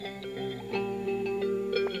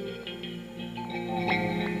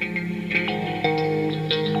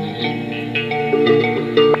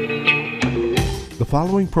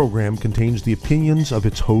following program contains the opinions of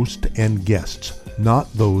its host and guests, not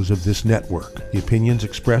those of this network. The opinions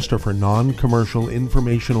expressed are for non-commercial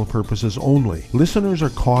informational purposes only. Listeners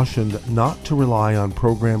are cautioned not to rely on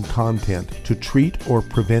program content to treat or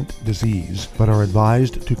prevent disease, but are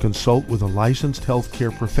advised to consult with a licensed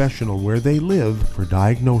healthcare professional where they live for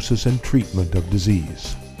diagnosis and treatment of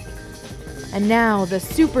disease. And now, the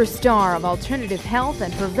superstar of alternative health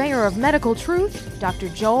and purveyor of medical truth, Dr.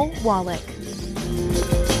 Joel Wallach.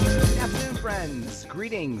 Good afternoon, friends.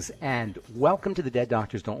 Greetings and welcome to the Dead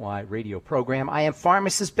Doctors Don't Lie radio program. I am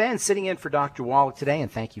Pharmacist Ben, sitting in for Dr. Wallach today,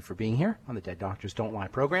 and thank you for being here on the Dead Doctors Don't Lie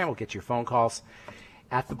program. We'll get your phone calls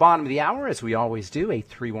at the bottom of the hour, as we always do.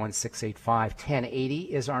 831-685-1080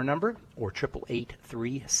 is our number, or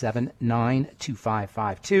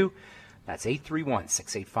 888-379-2552. That's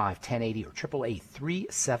 831-685-1080 or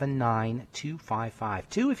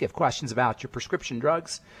 888-379-2552. If you have questions about your prescription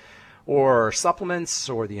drugs or supplements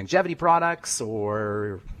or the longevity products,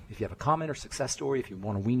 or if you have a comment or success story, if you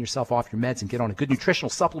want to wean yourself off your meds and get on a good nutritional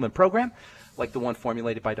supplement program like the one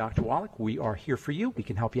formulated by Dr. Wallach, we are here for you. We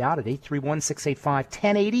can help you out at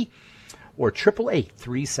 831-685-1080 or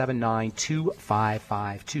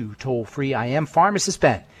 888-379-2552. Toll free. I am Pharmacist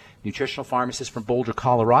Ben, nutritional pharmacist from Boulder,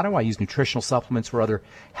 Colorado. I use nutritional supplements for other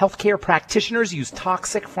healthcare practitioners, use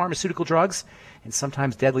toxic pharmaceutical drugs, and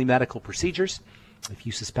sometimes deadly medical procedures. If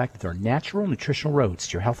you suspect that there are natural nutritional roads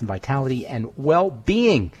to your health and vitality and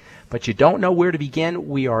well-being, but you don't know where to begin,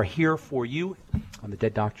 we are here for you on the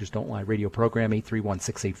Dead Doctors Don't Lie radio program,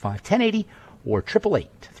 831-685-1080 or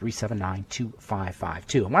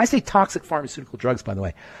 888-379-2552. And when I say toxic pharmaceutical drugs, by the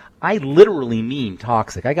way, I literally mean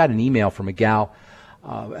toxic. I got an email from a gal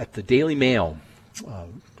at the Daily Mail,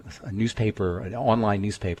 a newspaper, an online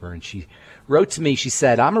newspaper, and she wrote to me. She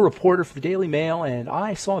said, I'm a reporter for the Daily Mail, and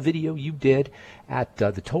I saw a video you did at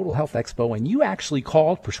the Total Health Expo, and you actually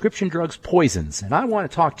called prescription drugs poisons, and I want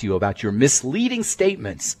to talk to you about your misleading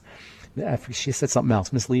statements. She said something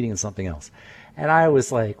else, misleading and something else. And I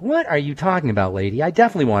was like, what are you talking about, lady? I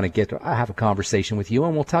definitely want to have a conversation with you,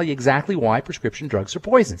 and we'll tell you exactly why prescription drugs are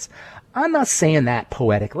poisons. I'm not saying that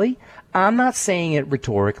poetically. I'm not saying it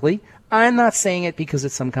rhetorically. I'm not saying it because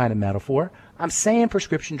it's some kind of metaphor. I'm saying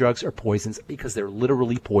prescription drugs are poisons because they're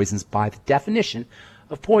literally poisons by the definition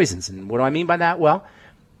of poisons. And what do I mean by that? Well,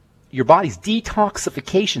 your body's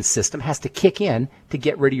detoxification system has to kick in to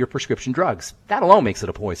get rid of your prescription drugs. That alone makes it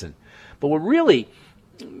a poison. But what really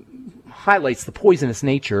highlights the poisonous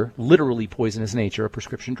nature, literally poisonous nature of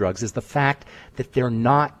prescription drugs is the fact that they're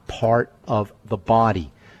not part of the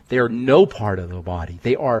body. They are no part of the body.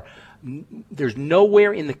 There's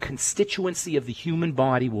nowhere in the constituency of the human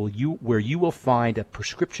body where you will find a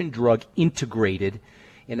prescription drug integrated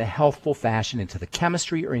in a healthful fashion into the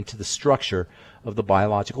chemistry or into the structure of the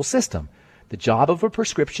biological system. The job of a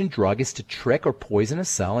prescription drug is to trick or poison a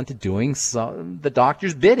cell into doing the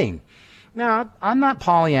doctor's bidding. Now, I'm not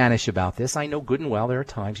Pollyannish about this. I know good and well there are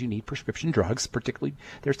times you need prescription drugs, particularly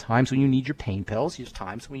there's times when you need your pain pills, there's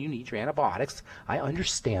times when you need your antibiotics. I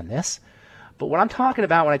understand this. But what I'm talking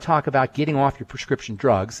about when I talk about getting off your prescription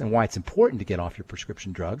drugs and why it's important to get off your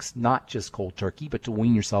prescription drugs, not just cold turkey, but to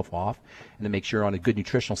wean yourself off and to make sure you're on a good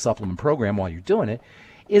nutritional supplement program while you're doing it,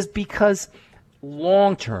 is because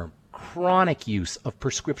long-term, chronic use of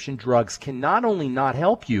prescription drugs can not only not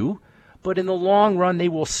help you, but in the long run, they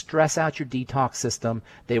will stress out your detox system,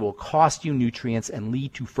 they will cost you nutrients and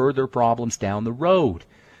lead to further problems down the road.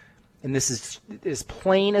 And this is as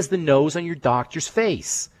plain as the nose on your doctor's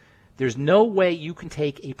face. There's no way you can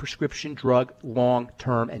take a prescription drug long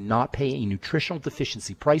term and not pay a nutritional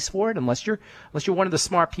deficiency price for it unless you're one of the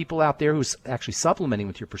smart people out there who's actually supplementing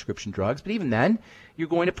with your prescription drugs. But even then, you're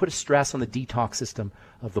going to put a stress on the detox system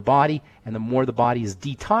of the body, and the more the body is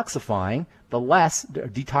detoxifying,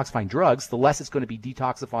 detoxifying drugs, the less it's going to be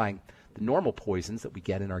detoxifying the normal poisons that we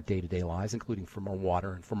get in our day-to-day lives, including from our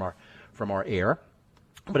water and from our air.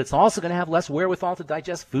 But it's also going to have less wherewithal to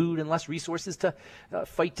digest food and less resources to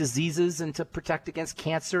fight diseases and to protect against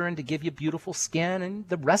cancer and to give you beautiful skin. And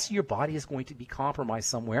the rest of your body is going to be compromised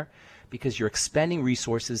somewhere because you're expending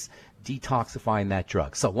resources detoxifying that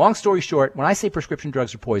drug. So long story short, when I say prescription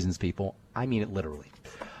drugs are poisons, people, I mean it literally.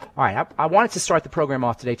 All right, I wanted to start the program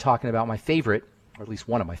off today talking about my favorite, or at least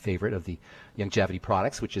one of my favorite of the longevity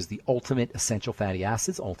products, which is the Ultimate Essential Fatty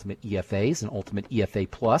Acids, Ultimate EFAs, and Ultimate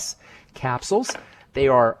EFA Plus capsules. They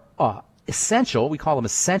are essential. We call them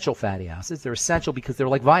essential fatty acids. They're essential because they're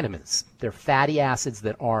like vitamins. They're fatty acids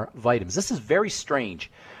that are vitamins. This is very strange.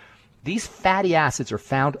 These fatty acids are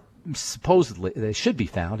found, supposedly, they should be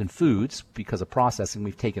found in foods because of processing.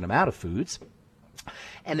 We've taken them out of foods.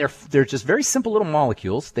 And they're just very simple little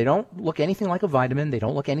molecules. They don't look anything like a vitamin. They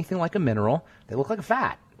don't look anything like a mineral. They look like a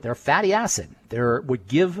fat. They're a fatty acid. They would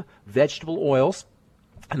give vegetable oils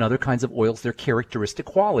and other kinds of oils their characteristic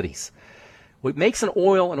qualities. What makes an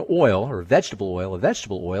oil, or a vegetable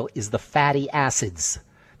oil, is the fatty acids.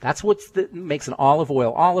 That's what makes an olive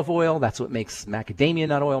oil. That's what makes macadamia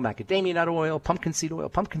nut oil, pumpkin seed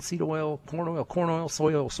oil, corn oil,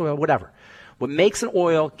 soy oil, whatever. What makes an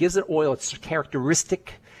oil, gives it oil its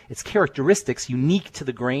characteristics unique to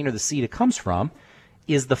the grain or the seed it comes from,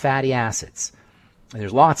 is the fatty acids. And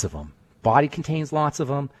there's lots of them. Body contains lots of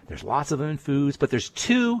them. There's lots of them in foods, but there's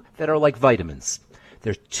two that are like vitamins.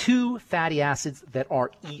 There's two fatty acids that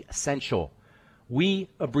are essential. We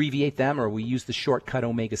abbreviate them, or we use the shortcut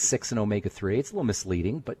omega-6 and omega-3. It's a little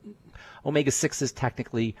misleading, but omega-6s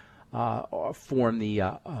technically form the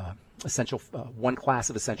essential one class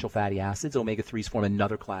of essential fatty acids. Omega-3s form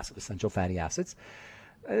another class of essential fatty acids.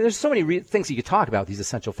 There's so many things you could talk about these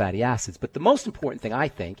essential fatty acids, but the most important thing, I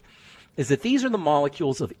think, is that these are the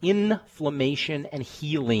molecules of inflammation and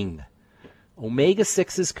healing.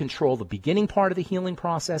 Omega-6s control the beginning part of the healing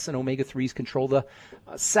process, and omega-3s control the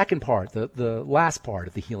second part, the last part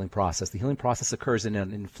of the healing process. The healing process occurs in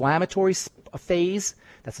an inflammatory phase.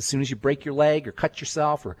 That's as soon as you break your leg or cut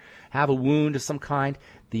yourself or have a wound of some kind.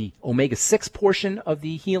 The omega-6 portion of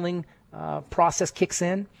the healing process kicks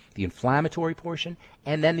in, the inflammatory portion,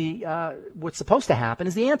 and then what's supposed to happen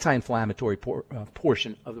is the anti-inflammatory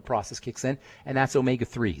portion of the process kicks in, and that's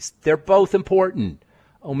omega-3s. They're both important.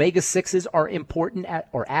 Omega-6s are important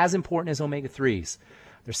or as important as omega-3s.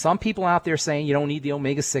 There's some people out there saying you don't need the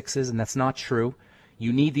omega-6s, and that's not true.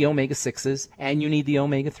 You need the omega-6s, and you need the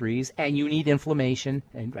omega-3s, and you need inflammation.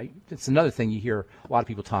 And right, it's another thing you hear a lot of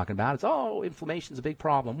people talking about. It's, inflammation's a big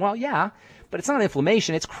problem. Well, yeah, but it's not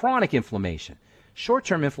inflammation. It's chronic inflammation.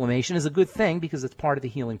 Short-term inflammation is a good thing because it's part of the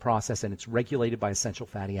healing process, and it's regulated by essential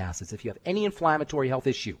fatty acids. If you have any inflammatory health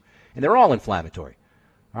issue, and they're all inflammatory,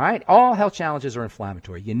 all right, all health challenges are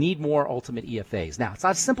inflammatory. You need more Ultimate EFAs. Now, it's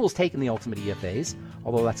not as simple as taking the Ultimate EFAs,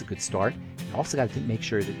 although that's a good start. You also got to make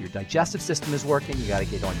sure that your digestive system is working. You got to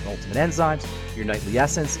get on your Ultimate Enzymes, your Nightly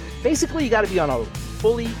Essence. Basically, you got to be on a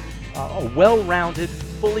well-rounded,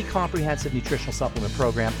 fully comprehensive nutritional supplement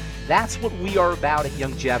program. That's what we are about at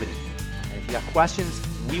Youngevity. And if you got questions,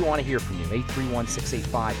 we want to hear from you.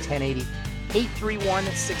 831-685-1080.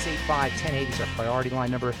 831-685-1080 is our priority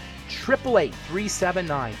line number.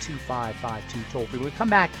 888-379-2552 toll free. When we come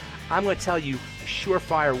back, I'm going to tell you a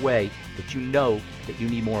surefire way that you know that you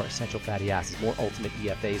need more essential fatty acids, more Ultimate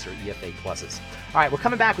EFAs or EFA pluses. All right, we're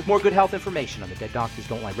coming back with more good health information on the Dead Doctors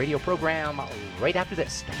Don't Lie radio program right after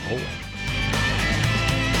this. Don't go away.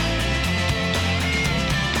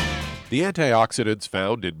 The antioxidants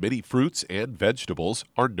found in many fruits and vegetables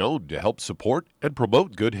are known to help support and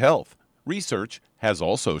promote good health. Research has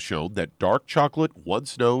also shown that dark chocolate,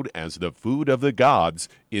 once known as the food of the gods,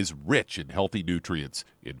 is rich in healthy nutrients.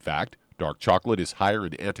 In fact, dark chocolate is higher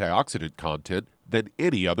in antioxidant content than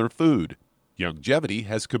any other food. Youngevity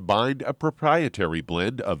has combined a proprietary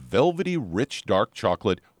blend of velvety rich dark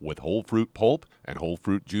chocolate with whole fruit pulp and whole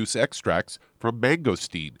fruit juice extracts from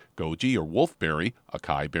mangosteen, goji or wolfberry,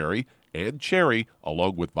 acai berry, and cherry,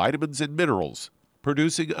 along with vitamins and minerals,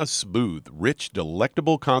 producing a smooth, rich,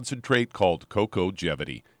 delectable concentrate called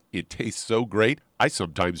Cocogevity. It tastes so great, I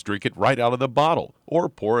sometimes drink it right out of the bottle or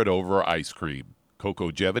pour it over ice cream.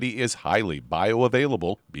 Cocogevity is highly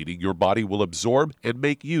bioavailable, meaning your body will absorb and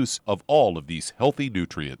make use of all of these healthy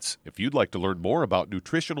nutrients. If you'd like to learn more about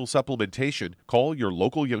nutritional supplementation, call your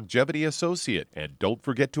local Youngevity associate, and don't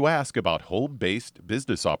forget to ask about home-based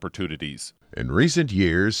business opportunities. In recent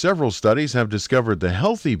years, several studies have discovered the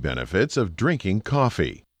healthy benefits of drinking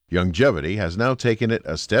coffee. Youngevity has now taken it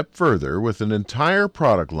a step further with an entire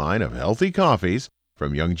product line of healthy coffees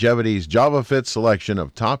from Youngevity's JavaFit selection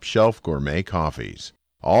of top-shelf gourmet coffees.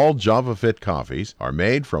 All JavaFit coffees are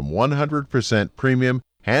made from 100% premium,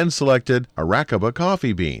 hand-selected Arabica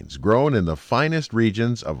coffee beans grown in the finest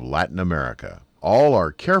regions of Latin America. All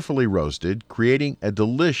are carefully roasted, creating a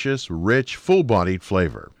delicious, rich, full-bodied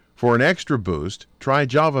flavor. For an extra boost, try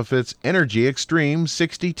JavaFit's Energy Extreme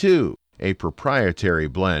 62, a proprietary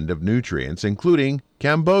blend of nutrients including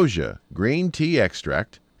Cambogia, green tea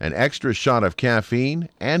extract, an extra shot of caffeine,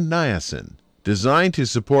 and niacin, designed to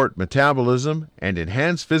support metabolism and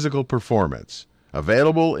enhance physical performance.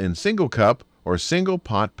 Available in single cup or single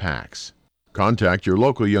pot packs. Contact your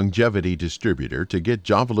local Youngevity distributor to get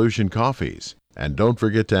Jovolution coffees. And don't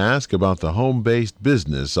forget to ask about the home-based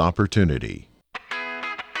business opportunity.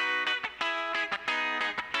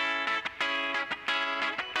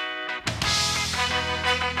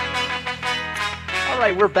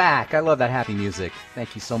 right, we're back. I love that happy music.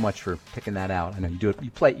 Thank you so much for picking that out. I know you do it. You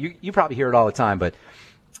play. You probably hear it all the time, but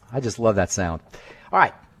I just love that sound. All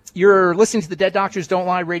right, you're listening to the Dead Doctors Don't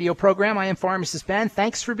Lie radio program. I am Pharmacist Ben.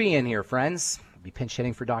 Thanks for being here, friends. I'll be pinch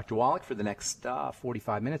hitting for Dr. Wallach for the next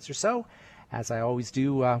 45 minutes or so, as I always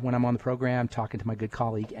do when I'm on the program, talking to my good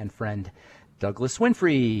colleague and friend, Douglas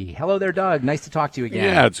Winfrey. Hello there, Doug. Nice to talk to you again.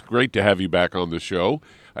 Yeah, it's great to have you back on the show.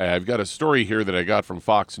 I've got a story here that I got from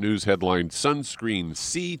Fox News headline, Sunscreen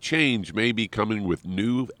Sea Change may be coming with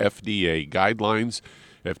new FDA guidelines.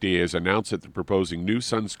 FDA has announced that they're proposing new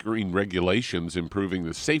sunscreen regulations improving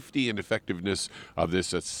the safety and effectiveness of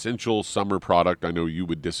this essential summer product. I know you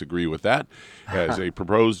would disagree with that. As a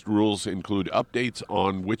proposed rules include updates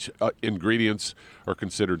on which ingredients are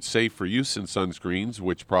considered safe for use in sunscreens,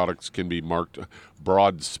 which products can be marked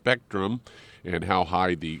broad spectrum, and how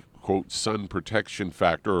high the, quote, sun protection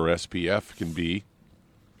factor, or SPF, can be.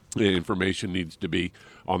 The information needs to be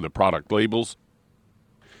on the product labels.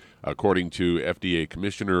 According to FDA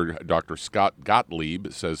Commissioner Dr. Scott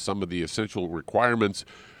Gottlieb, says some of the essential requirements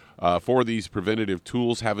for these preventative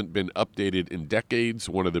tools haven't been updated in decades.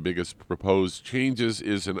 One of the biggest proposed changes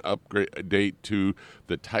is an update to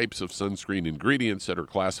the types of sunscreen ingredients that are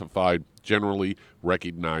classified, generally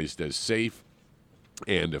recognized as safe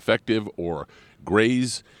and effective, or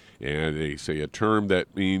GRACE. And they say a term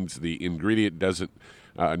that means the ingredient doesn't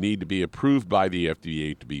need to be approved by the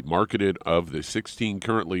FDA to be marketed. Of the 16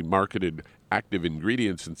 currently marketed active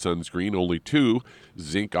ingredients in sunscreen, only 2,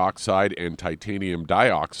 zinc oxide and titanium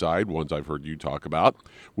dioxide, ones I've heard you talk about,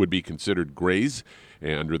 would be considered GRACE.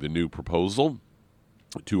 And under the new proposal,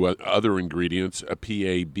 2 other ingredients, a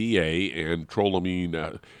PABA and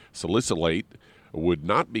trolamine salicylate, would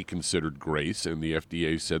not be considered GRACE, and the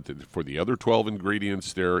FDA said that for the other 12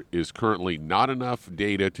 ingredients, there is currently not enough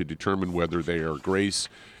data to determine whether they are GRACE.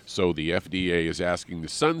 So the FDA is asking the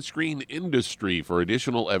sunscreen industry for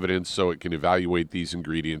additional evidence so it can evaluate these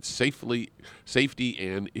ingredients' safety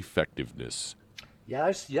and effectiveness.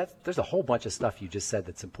 Yeah, there's a whole bunch of stuff you just said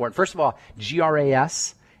that's important. First of all,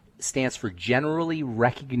 GRAS stands for Generally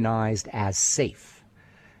Recognized as Safe,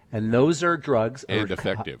 and those are drugs and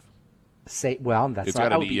effective. That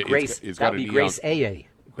would be GRACE. That would be GRACE AA.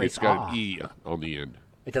 It's got an E on the end.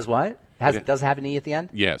 It does what? It does have an E at the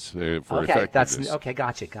end? Yes, for okay, effectiveness.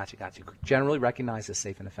 Gotcha. Generally recognized as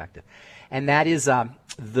safe and effective. And that is,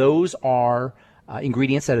 those are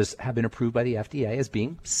ingredients that have been approved by the FDA as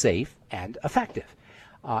being safe and effective.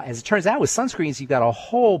 As it turns out, with sunscreens, you've got a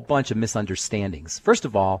whole bunch of misunderstandings. First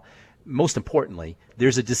of all, most importantly,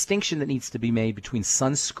 there's a distinction that needs to be made between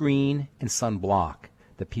sunscreen and sunblock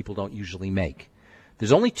that people don't usually make.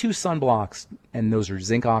 There's only 2 sunblocks, and those are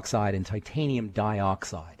zinc oxide and titanium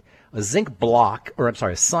dioxide. A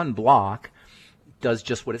sunblock does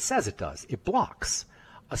just what it says it does. It blocks.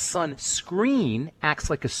 A sunscreen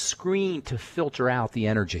acts like a screen to filter out the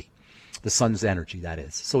energy, the sun's energy, that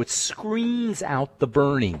is. So it screens out the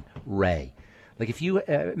burning ray. Like if you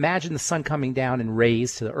imagine the sun coming down in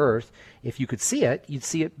rays to the earth, if you could see it, you'd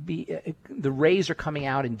see it be, the rays are coming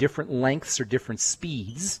out in different lengths or different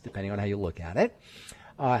speeds, depending on how you look at it.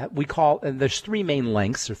 There's 3 main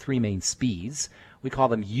lengths or 3 main speeds. We call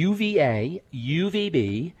them UVA,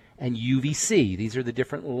 UVB, and UVC. These are the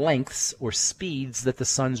different lengths or speeds that the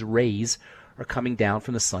sun's rays are coming down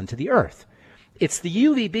from the sun to the earth. It's the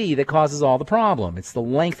UVB that causes all the problem. It's the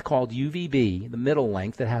length called UVB, the middle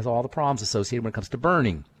length, that has all the problems associated when it comes to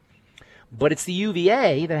burning. But it's the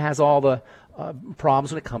UVA that has all the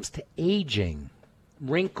problems when it comes to aging,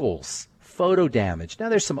 wrinkles, photo damage. Now,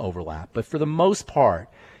 there's some overlap, but for the most part,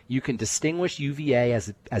 you can distinguish UVA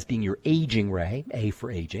as being your aging ray, A for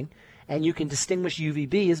aging, and you can distinguish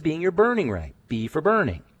UVB as being your burning ray, B for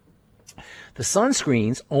burning. The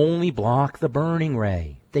sunscreens only block the burning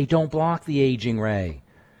ray. They don't block the aging ray.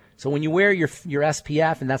 So when you wear your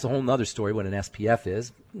SPF, and that's a whole other story what an SPF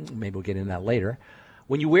is, maybe we'll get into that later.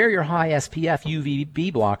 When you wear your high SPF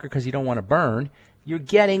UVB blocker because you don't want to burn, you're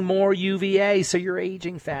getting more UVA, so you're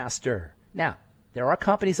aging faster. Now, there are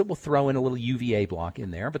companies that will throw in a little UVA block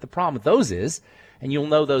in there, but the problem with those is, and you'll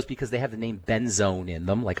know those because they have the name benzone in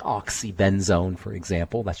them, like oxybenzone, for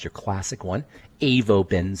example. That's your classic one.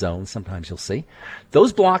 Avobenzone, sometimes you'll see.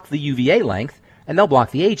 Those block the UVA length, and they'll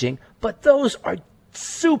block the aging, but those are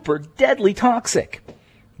super deadly toxic.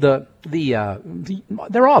 They're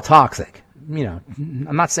all toxic. You know,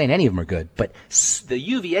 I'm not saying any of them are good, but the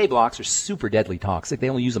UVA blocks are super deadly toxic. They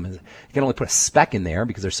only use them you can only put a speck in there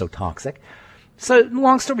because they're so toxic. So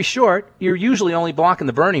long story short, you're usually only blocking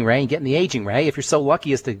the burning ray and getting the aging ray. If you're so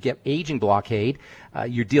lucky as to get aging blockade,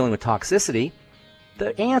 you're dealing with toxicity.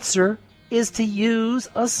 The answer is to use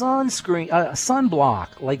a sunblock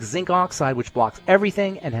like zinc oxide, which blocks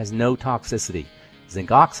everything and has no toxicity.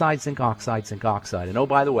 Zinc oxide, zinc oxide, zinc oxide. And oh,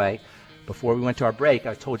 by the way, before we went to our break,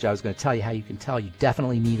 I told you I was going to tell you how you can tell you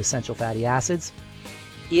definitely need essential fatty acids.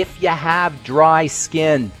 If you have dry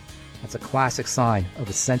skin, that's a classic sign of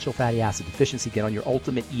essential fatty acid deficiency. Get on your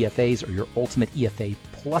Ultimate EFAs or your Ultimate EFA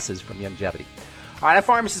Pluses from Youngevity. All right, I'm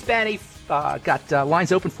Pharmacist Ben. Got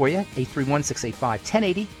lines open for you,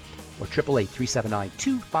 831-685-1080 or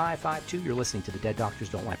 888-379-2552. You're listening to the Dead Doctors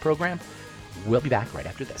Don't Lie program. We'll be back right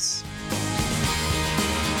after this.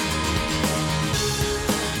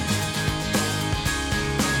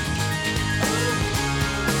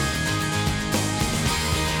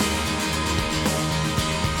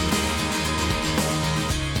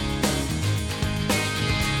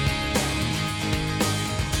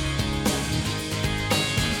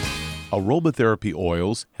 Aromatherapy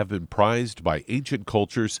oils have been prized by ancient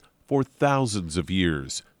cultures for thousands of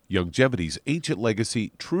years. Youngevity's ancient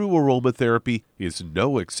legacy, True Aromatherapy, is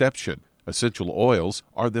no exception. Essential oils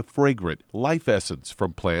are the fragrant life essence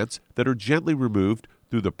from plants that are gently removed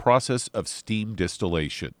through the process of steam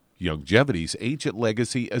distillation. Youngevity's ancient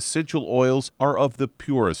legacy essential oils are of the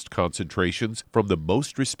purest concentrations from the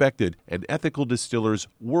most respected and ethical distillers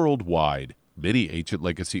worldwide. Many ancient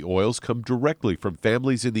legacy oils come directly from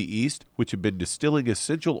families in the East which have been distilling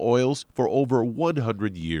essential oils for over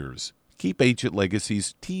 100 years. Keep Ancient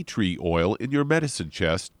Legacy's tea tree oil in your medicine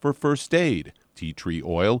chest for first aid. Tea tree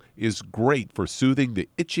oil is great for soothing the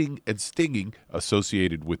itching and stinging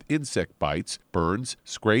associated with insect bites, burns,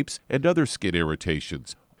 scrapes, and other skin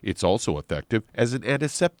irritations. It's also effective as an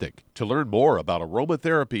antiseptic. To learn more about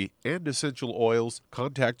aromatherapy and essential oils,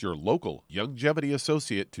 contact your local Youngevity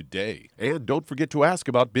associate today. And don't forget to ask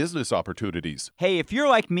about business opportunities. Hey, if you're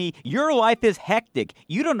like me, your life is hectic.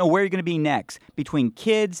 You don't know where you're going to be next. Between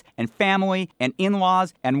kids and family and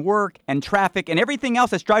in-laws and work and traffic and everything else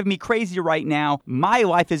that's driving me crazy right now, my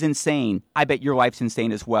life is insane. I bet your life's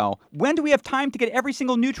insane as well. When do we have time to get every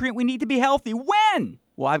single nutrient we need to be healthy? When?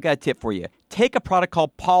 Well, I've got a tip for you. Take a product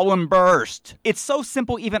called Pollen Burst. It's so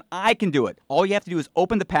simple, even I can do it. All you have to do is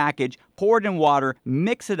open the package, pour it in water,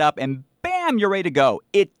 mix it up, and bam, you're ready to go.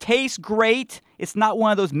 It tastes great. It's not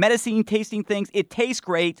one of those medicine tasting things. It tastes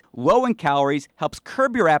great, low in calories, helps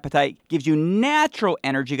curb your appetite, gives you natural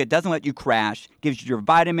energy that doesn't let you crash, gives you your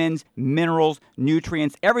vitamins, minerals,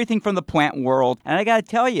 nutrients, everything from the plant world. And I gotta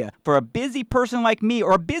tell you, for a busy person like me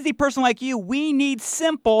or a busy person like you, we need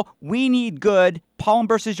simple, we need good. Pollen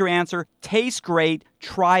Burst is your answer. Tastes great.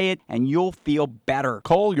 Try it, and you'll feel better.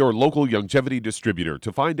 Call your local Youngevity distributor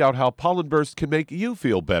to find out how Pollen Burst can make you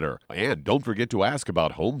feel better. And don't forget to ask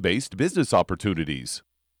about home-based business opportunities.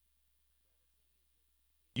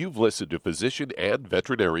 You've listened to physician and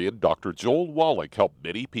veterinarian Dr. Joel Wallach help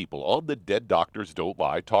many people on the Dead Doctors Don't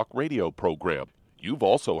Lie talk radio program. You've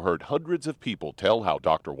also heard hundreds of people tell how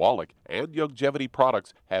Dr. Wallach and Youngevity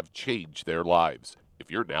products have changed their lives. If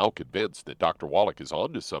you're now convinced that Dr. Wallach is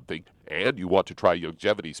onto something and you want to try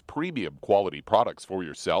Youngevity's premium quality products for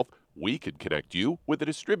yourself, we can connect you with a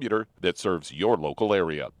distributor that serves your local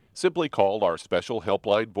area. Simply call our special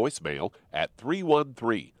helpline voicemail at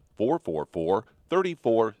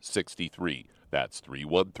 313-444-3463. That's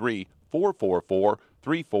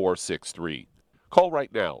 313-444-3463. Call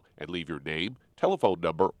right now and leave your name, telephone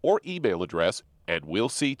number, or email address, and we'll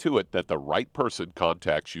see to it that the right person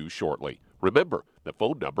contacts you shortly. Remember, the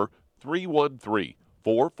phone number,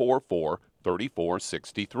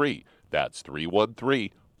 313-444-3463. That's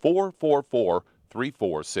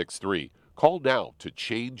 313-444-3463. Call now to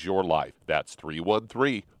change your life. That's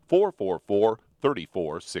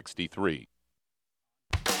 313-444-3463.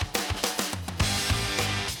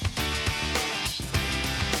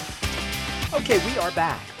 Okay, we are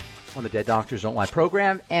back on the Dead Doctors Don't Lie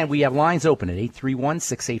program, and we have lines open at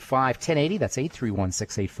 831-685-1080. That's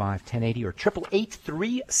 831-685-1080 or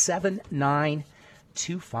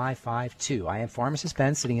 888-379-2552. I am Pharmacist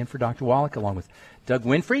Ben, sitting in for Dr. Wallach, along with Doug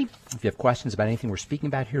Winfrey. If you have questions about anything we're speaking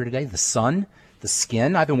about here today, the sun, the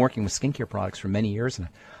skin. I've been working with skincare products for many years, and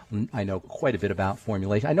I know quite a bit about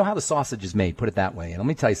formulation. I know how the sausage is made, put it that way. And let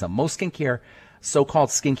me tell you something. Most so-called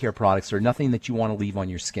skincare products are nothing that you want to leave on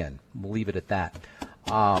your skin. We'll leave it at that.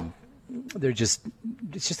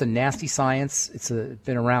 It's just a nasty science. It's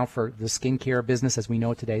been around for the skincare business as we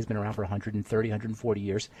know it today has been around for 130, 140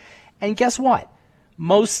 years. And guess what?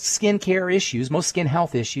 Most skincare issues, most skin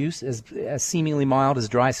health issues, as seemingly mild as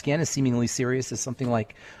dry skin, as seemingly serious as something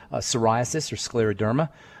like psoriasis or scleroderma,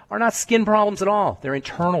 are not skin problems at all. They're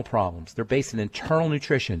internal problems. They're based on internal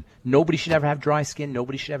nutrition. Nobody should ever have dry skin.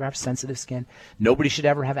 Nobody should ever have sensitive skin. Nobody should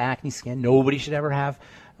ever have acne skin. Nobody should ever have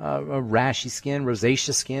rashy skin,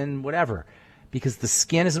 rosacea skin, whatever. Because the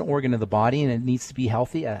skin is an organ of the body, and it needs to be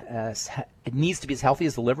healthy. It needs to be as healthy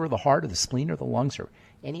as the liver, the heart, or the spleen, or the lungs, or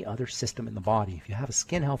any other system in the body. If you have a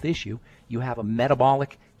skin health issue, you have a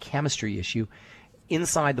metabolic chemistry issue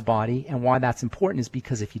inside the body. And why that's important is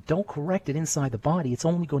because if you don't correct it inside the body, it's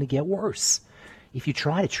only going to get worse. If you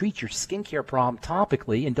try to treat your skincare problem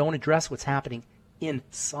topically and don't address what's happening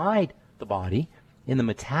inside the body, in the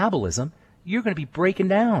metabolism, you're going to be breaking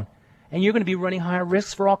down. And you're going to be running higher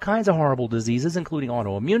risks for all kinds of horrible diseases, including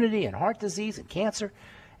autoimmunity and heart disease and cancer.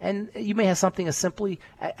 And you may have something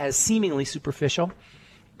as seemingly superficial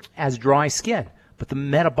as dry skin. But the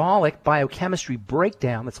metabolic biochemistry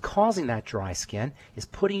breakdown that's causing that dry skin is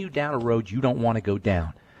putting you down a road you don't want to go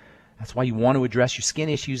down. That's why you want to address your skin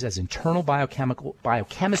issues as internal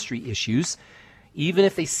biochemistry issues, even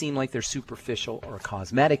if they seem like they're superficial or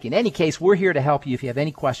cosmetic. In any case, we're here to help you if you have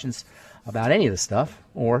any questions about any of this stuff,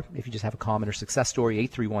 or if you just have a comment or success story.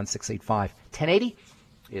 831-685-1080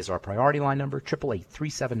 is our priority line number,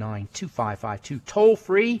 888-379-2552. Toll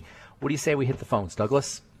free. What do you say we hit the phones,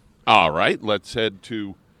 Douglas? All right, let's head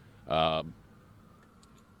to all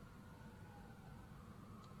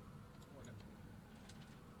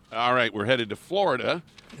right, we're headed to Florida.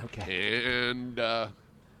 Okay. And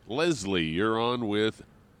Leslie, you're on with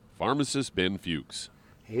pharmacist Ben Fuchs.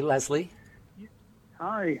 Hey, Leslie.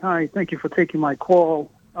 Hi. Thank you for taking my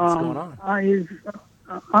call. What's going on?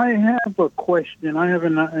 I have a question. I have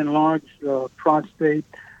an enlarged prostate.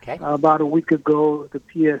 Okay. About a week ago, the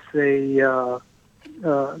PSA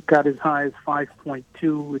got as high as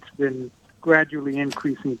 5.2. It's been gradually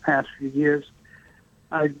increasing past few years.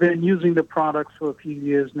 I've been using the products for a few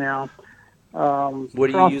years now.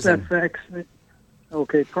 What are you using?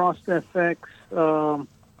 ProstFX.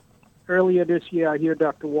 Earlier this year, I hear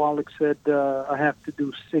Dr. Wallach said I have to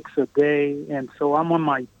do 6 a day, and so I'm on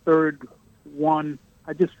my third one.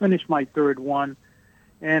 I just finished my third one,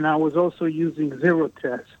 and I was also using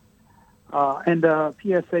Zerotest. And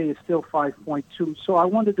PSA is still 5.2. So I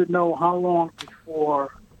wanted to know how long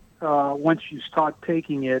before, once you start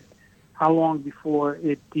taking it, how long before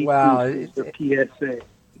it decreases the PSA?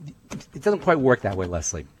 It doesn't quite work that way,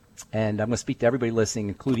 Leslie. And I'm going to speak to everybody listening,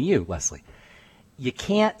 including you, Leslie. You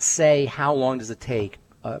can't say how long does it take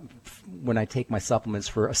when I take my supplements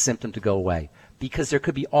for a symptom to go away, because there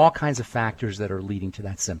could be all kinds of factors that are leading to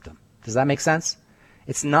that symptom. Does that make sense?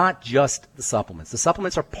 It's not just the supplements. The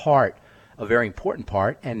supplements are a very important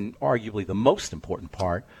part, and arguably the most important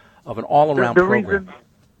part of an all-around program.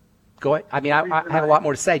 Go ahead. I mean, I have a lot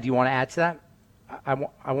more to say. Do you want to add to that? I have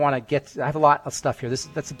a lot of stuff here.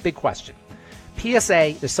 That's a big question.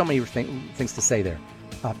 PSA, there's so many things to say there.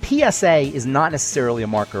 PSA is not necessarily a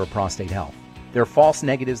marker of prostate health. There are false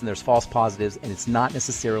negatives and there's false positives, and it's not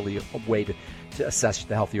necessarily a way to assess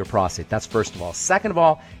the health of your prostate. That's first of all. Second of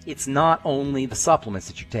all, it's not only the supplements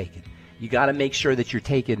that you're taking. You got to make sure that you're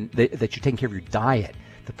taking care of your diet.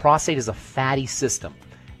 The prostate is a fatty system,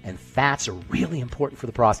 and fats are really important for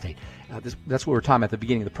the prostate. That's what we were talking about at the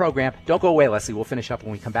beginning of the program. Don't go away, Leslie. We'll finish up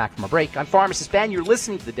when we come back from a break. I'm Pharmacist Ben. You're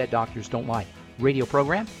listening to the Dead Doctors Don't Lie radio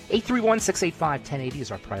program. 831-685-1080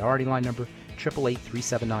 is our priority line number.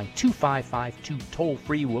 888-379-2552. Toll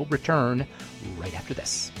free. Will return right after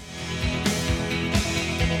this.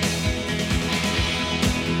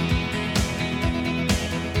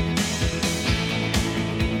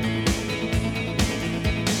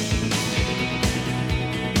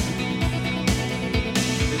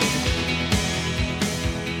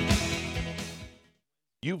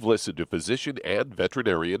 You've listened to physician and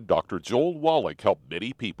veterinarian Dr. Joel Wallach help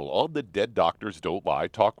many people on the Dead Doctors Don't Lie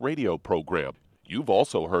talk radio program. You've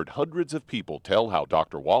also heard hundreds of people tell how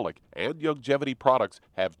Dr. Wallach and Youngevity products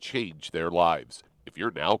have changed their lives. If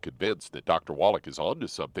you're now convinced that Dr. Wallach is onto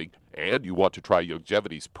something and you want to try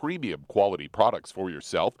Youngevity's premium quality products for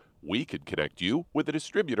yourself, we can connect you with a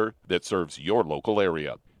distributor that serves your local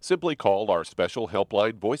area. Simply call our special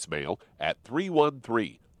helpline voicemail at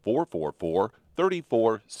 313-444-3463.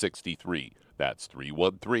 That's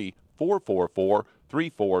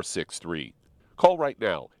 313-444-3463. Call right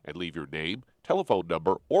now and leave your name, telephone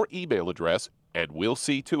number, or email address, and we'll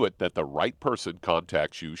see to it that the right person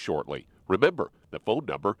contacts you shortly. Remember, the phone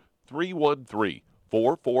number,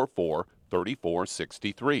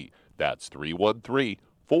 313-444-3463. That's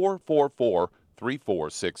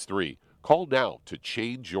 313-444-3463. Call now to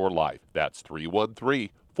change your life. That's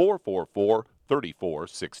 313-444-3463.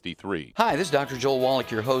 3463. Hi, this is Dr. Joel Wallach,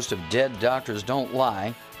 your host of Dead Doctors Don't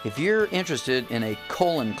Lie. If you're interested in a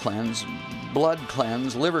colon cleanse, blood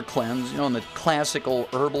cleanse, liver cleanse, in the classical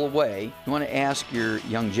herbal way, you want to ask your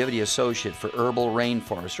Youngevity associate for Herbal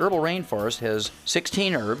Rainforest. Herbal Rainforest has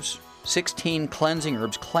 16 herbs, 16 cleansing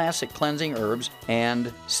herbs, classic cleansing herbs,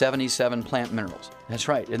 and 77 plant minerals. That's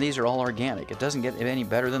right, and these are all organic. It doesn't get any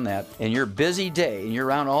better than that. In your busy day, and you're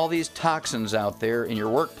around all these toxins out there in your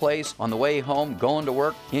workplace, on the way home, going to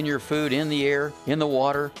work, in your food, in the air, in the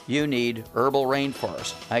water, you need Herbal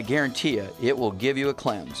Rainforest. I guarantee you, it will give you a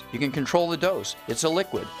cleanse. You can control the dose. It's a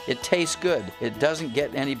liquid. It tastes good. It doesn't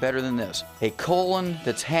get any better than this. A colon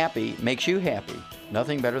that's happy makes you happy.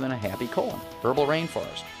 Nothing better than a happy colon. Herbal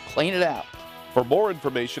Rainforest. Clean it out. For more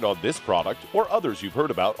information on this product or others you've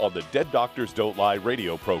heard about on the Dead Doctors Don't Lie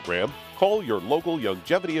radio program, call your local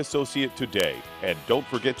Youngevity associate today. And don't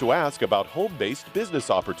forget to ask about home-based business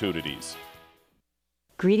opportunities.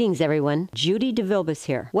 Greetings, everyone. Judy DeVilbus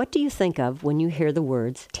here. What do you think of when you hear the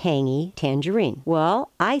words tangy tangerine?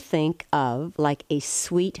 Well, I think of like a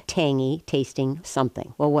sweet, tangy tasting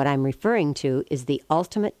something. Well, what I'm referring to is the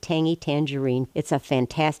Ultimate Tangy Tangerine. It's a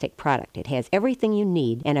fantastic product. It has everything you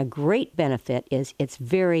need, and a great benefit is it's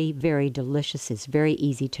very, very delicious. It's very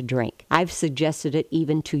easy to drink. I've suggested it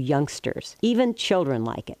even to youngsters. Even children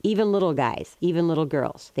like it. Even little guys. Even little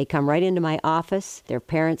girls. They come right into my office. Their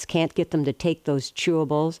parents can't get them to take those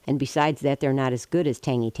chewable, and besides that, they're not as good as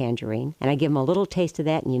Tangy Tangerine. And I give them a little taste of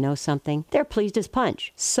that, and you know something? They're pleased as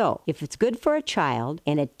punch. So, if it's good for a child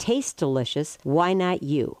and it tastes delicious, why not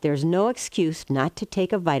you? There's no excuse not to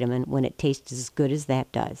take a vitamin when it tastes as good as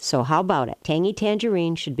that does. So how about it? Tangy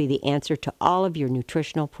Tangerine should be the answer to all of your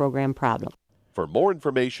nutritional program problems. For more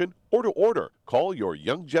information or to order, call your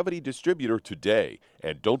Youngevity distributor today.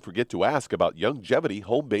 And don't forget to ask about Youngevity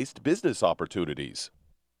home-based business opportunities.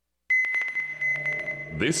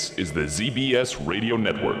 This is the ZBS Radio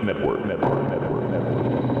Network.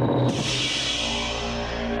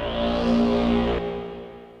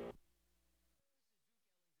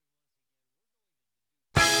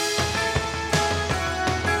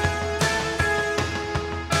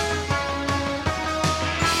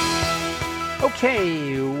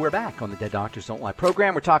 Okay, we're back on the Dead Doctors Don't Lie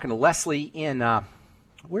program. We're talking to Leslie in,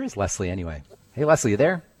 where is Leslie anyway? Hey, Leslie, you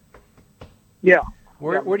there? Yeah.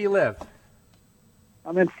 Where do you live?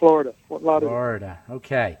 I'm in Florida, Fort Lauderdale. Florida.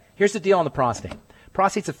 Okay. Here's the deal on the prostate.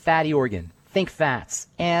 Prostate's a fatty organ. Think fats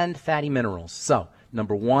and fatty minerals. So,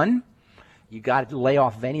 number one, you got to lay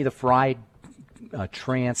off any of the fried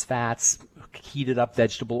trans fats, heated up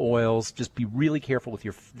vegetable oils. Just be really careful with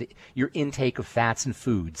your intake of fats and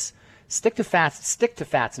foods. Stick to fats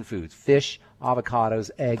and foods. Fish, avocados,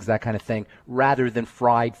 eggs, that kind of thing, rather than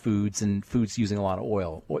fried foods and foods using a lot of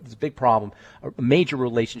oil. There's a big problem, a major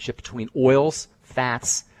relationship between oils,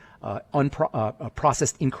 fats,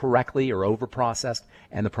 processed incorrectly or over-processed,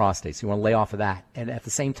 and the prostate. So you want to lay off of that. And at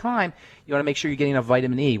the same time, you want to make sure you're getting enough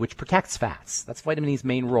vitamin E, which protects fats. That's vitamin E's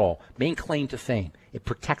main role, main claim to fame. It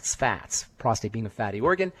protects fats, prostate being a fatty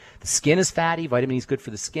organ. The skin is fatty. Vitamin E is good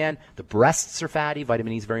for the skin. The breasts are fatty.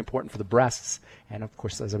 Vitamin E is very important for the breasts. And, of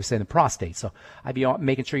course, as I was saying, the prostate. So I'd be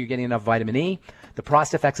making sure you're getting enough vitamin E. The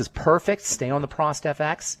ProstFX is perfect. Stay on the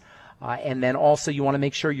ProstFX. And then also you want to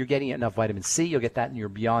make sure you're getting enough vitamin C. You'll get that in your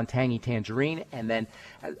Beyond Tangy Tangerine. And then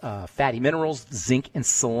fatty minerals, zinc and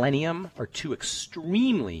selenium are two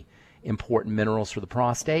extremely important minerals for the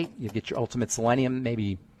prostate. You get your Ultimate Selenium,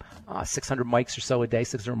 maybe 600 mics or so a day,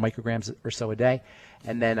 600 micrograms or so a day.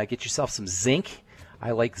 And then get yourself some zinc.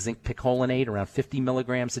 I like zinc picolinate, around 50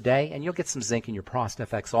 milligrams a day, and you'll get some zinc in your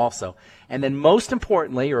ProstFX also. And then most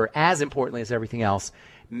importantly, or as importantly as everything else,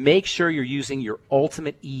 make sure you're using your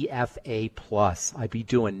Ultimate EFA+. I'd be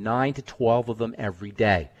doing 9 to 12 of them every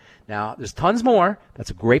day. Now, there's tons more. That's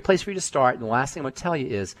a great place for you to start. And the last thing I'm going to tell you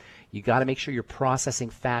is you got to make sure you're processing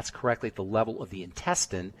fats correctly at the level of the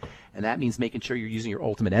intestine, and that means making sure you're using your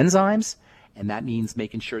Ultimate enzymes, and that means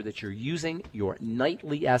making sure that you're using your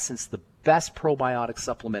Nightly Essence, the best probiotic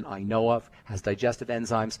supplement I know of, has digestive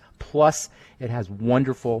enzymes, plus it has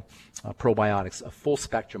wonderful probiotics, a full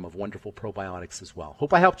spectrum of wonderful probiotics as well.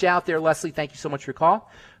 Hope I helped you out there, Leslie. Thank you so much for your call.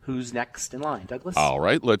 Who's next in line? Douglas? All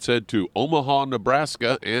right, let's head to Omaha,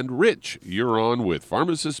 Nebraska. And Rich, you're on with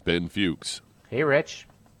pharmacist Ben Fuchs. Hey, Rich.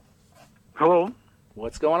 Hello.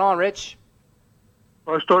 What's going on, Rich?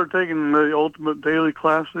 I started taking the Ultimate Daily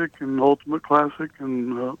Classic and Ultimate Classic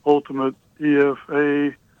and Ultimate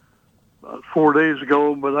EFA about 4 days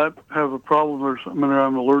ago, but I have a problem. There's something in there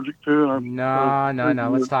I'm allergic to.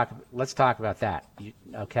 No. Let's talk about that.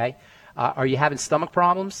 Okay. Are you having stomach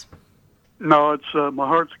problems? No, it's my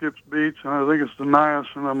heart skips beats, and I think it's the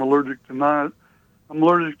niacin. I'm allergic to niacin. I'm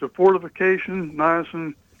allergic to fortification,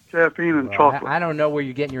 niacin, caffeine, and chocolate. I don't know where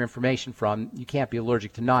you're getting your information from. You can't be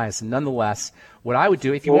allergic to niacin. Nonetheless, what I would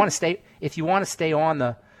do if you want to stay on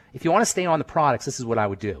the products, this is what I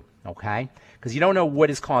would do. Okay, because you don't know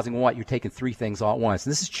what is causing what. You're taking three things all at once.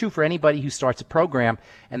 And this is true for anybody who starts a program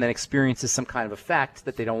and then experiences some kind of effect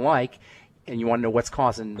that they don't like, and you want to know what's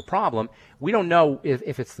causing the problem. We don't know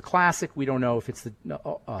if it's the classic. We don't know if it's the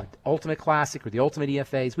ultimate classic or the ultimate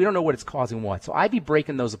EFAs. We don't know what it's causing what. So I'd be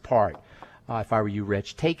breaking those apart if I were you,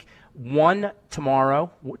 Rich. Take one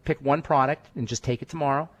tomorrow. Pick one product and just take it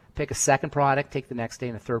tomorrow. Pick a second product, take the next day,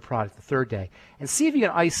 and a third product the third day, and see if you can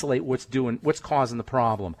isolate what's causing the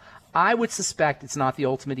problem. I would suspect it's not the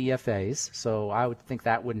ultimate EFAs, so I would think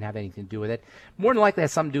that wouldn't have anything to do with it. More than likely, it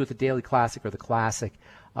has something to do with the Daily Classic or the Classic,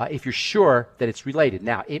 if you're sure that it's related.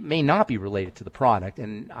 Now, it may not be related to the product,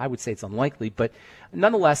 and I would say it's unlikely, but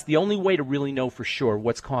nonetheless, the only way to really know for sure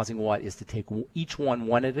what's causing what is to take each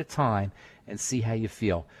one at a time and see how you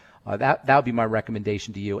feel. That would be my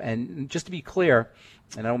recommendation to you. And just to be clear,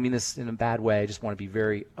 and I don't mean this in a bad way, I just want to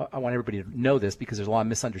be I want everybody to know this because there's a lot of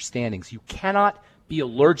misunderstandings. You cannot be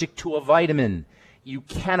allergic to a vitamin. You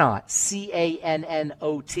cannot,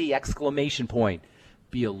 C-A-N-N-O-T, exclamation point,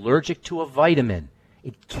 be allergic to a vitamin.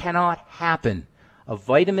 It cannot happen. A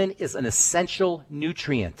vitamin is an essential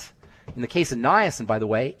nutrient. In the case of niacin, by the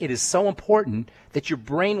way, it is so important that your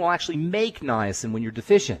brain will actually make niacin when you're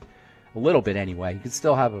deficient. A little bit anyway. You can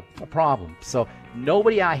still have a problem. So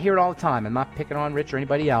nobody, I hear it all the time. I'm not picking on Rich or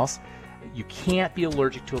anybody else. You can't be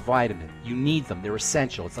allergic to a vitamin. You need them. They're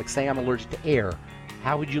essential. It's like saying I'm allergic to air.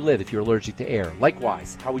 How would you live if you're allergic to air?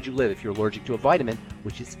 Likewise, how would you live if you're allergic to a vitamin,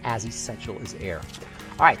 which is as essential as air?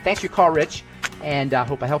 All right, thanks for your call, Rich, and I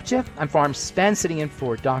hope I helped you. I'm Pharmacist Ben, sitting in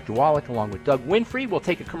for Dr. Wallach along with Doug Winfrey. We'll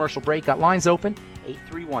take a commercial break. Got lines open,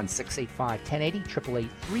 831-685-1080,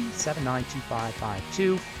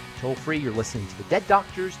 888-379-2552. Toll free, you're listening to the Dead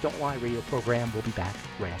Doctors Don't Lie radio program. We'll be back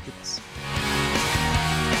right after this.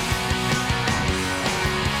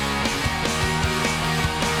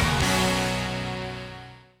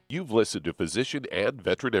 You've listened to physician and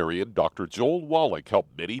veterinarian Dr. Joel Wallach help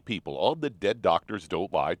many people on the Dead Doctors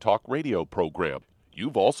Don't Lie talk radio program.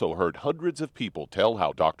 You've also heard hundreds of people tell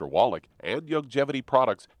how Dr. Wallach and Youngevity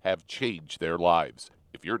products have changed their lives.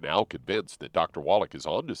 If you're now convinced that Dr. Wallach is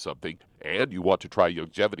onto something and you want to try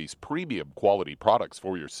Youngevity's premium quality products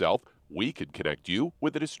for yourself, we can connect you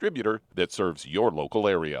with a distributor that serves your local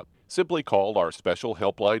area. Simply call our special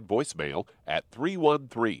helpline voicemail at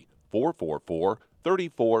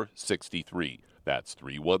 313-444-3463. That's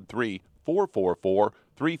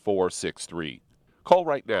 313-444-3463. Call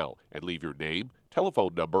right now and leave your name,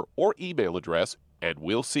 telephone number, or email address, and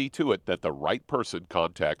we'll see to it that the right person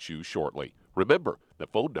contacts you shortly. Remember, the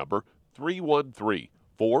phone number,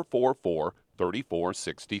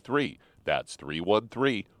 313-444-3463. That's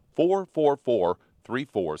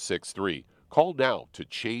 313-444-3463. Call now to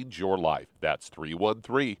change your life. That's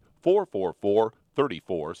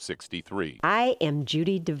 313-444-3463. I am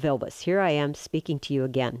Judy DeVilbus. Here I am speaking to you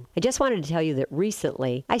again. I just wanted to tell you that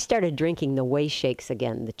recently I started drinking the Whey Shakes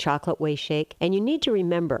again, the chocolate Whey Shake. And you need to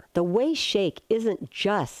remember, the Whey Shake isn't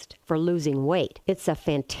just for losing weight. It's a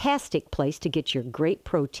fantastic place to get your great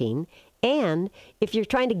protein. And if you're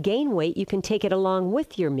trying to gain weight, you can take it along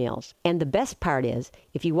with your meals. And the best part is,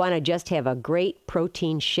 if you want to just have a great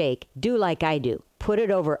protein shake, do like I do. Put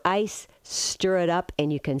it over ice, stir it up,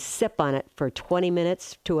 and you can sip on it for 20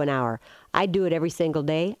 minutes to an hour. I do it every single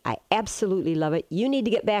day. I absolutely love it. You need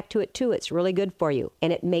to get back to it too. It's really good for you.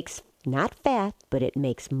 And it makes not fat, but it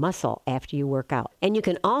makes muscle after you work out. And you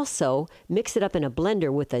can also mix it up in a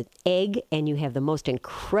blender with an egg, and you have the most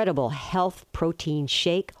incredible health protein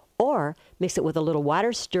shake. Or mix it with a little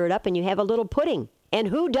water, stir it up, and you have a little pudding. And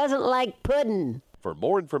who doesn't like pudding? For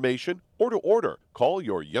more information or to order, call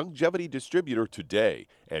your Youngevity distributor today.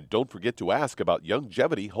 And don't forget to ask about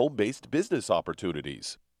Youngevity home-based business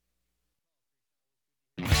opportunities.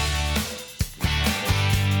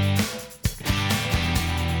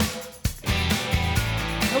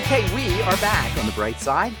 Okay, we are back on the bright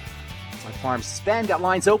side. My Pharmacist Ben, got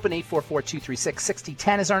lines open.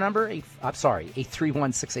 844-236-6010 is our number.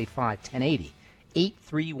 831-685-1080.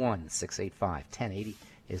 831-685-1080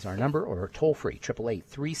 is our number, or toll free,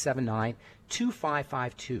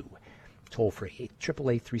 888-379-2552. Toll free,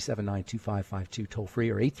 888-379-2552, toll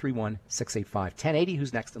free, or 831-685-1080.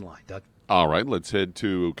 Who's next in line, Doug? All right, let's head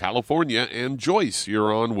to California. And Joyce,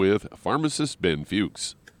 you're on with Pharmacist Ben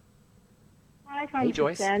Fuchs. Hi, Pharmacist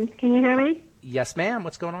Joyce. Ben. Can you hear me? Yes, ma'am.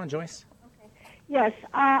 What's going on, Joyce? Yes,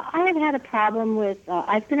 I have had a problem with,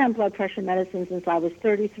 I've been on blood pressure medicine since I was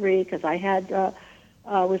 33 because I had,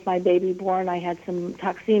 with my baby born, I had some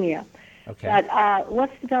toxemia. Okay. But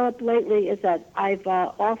what's developed lately is that I've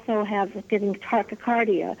also have getting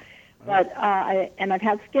tachycardia, but and I've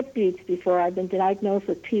had skip beats before. I've been diagnosed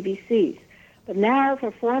with PVCs. But now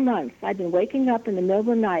for 4 months, I've been waking up in the middle of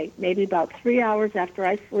the night, maybe about 3 hours after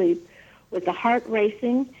I sleep, with the heart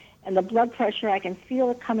racing and the blood pressure. I can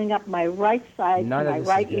feel it coming up my right side to my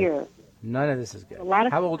right ear. None of this is good. A lot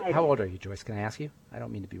of how old are you, Joyce? Can I ask you? I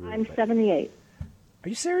don't mean to be rude. I'm 78. Are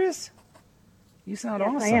you serious? You sound Yes,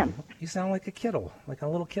 awesome. I am. You sound like a kiddo, like a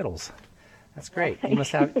little kiddles. That's great. You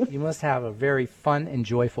must have a very fun and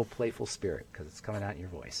joyful, playful spirit because it's coming out in your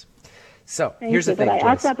voice. So here's the thing, But I Joyce.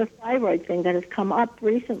 also have a thyroid thing that has come up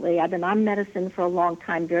recently. I've been on medicine for a long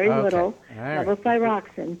time, very little, All right.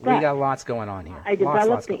 levothyroxine. We But got lots going on here. I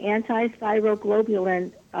developed the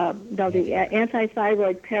anti-thyroglobulin, the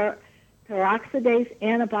anti-thyroid peroxidase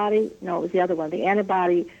antibody. No, it was the other one. The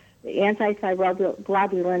antibody, the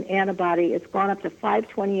anti-thyroglobulin antibody. It's gone up to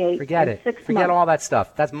 528. Forget in it. 6 Forget months. all that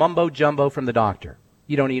stuff. That's mumbo jumbo from the doctor.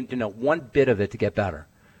 You don't need to know one bit of it to get better.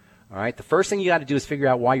 All right. The first thing you got to do is figure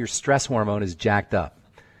out why your stress hormone is jacked up,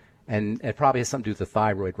 and it probably has something to do with the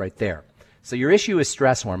thyroid right there. So your issue is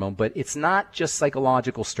stress hormone, but it's not just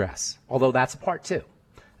psychological stress, although that's a part too.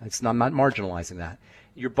 I'm not marginalizing that.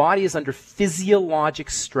 Your body is under physiologic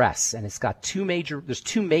stress, and it's got there's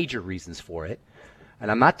two major reasons for it.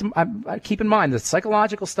 And I keep in mind the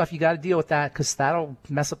psychological stuff, you got to deal with that because that'll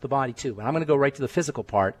mess up the body too. But I'm going to go right to the physical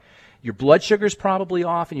part. Your blood sugar's probably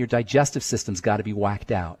off and your digestive system's got to be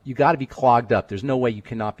whacked out. You got to be clogged up. There's no way you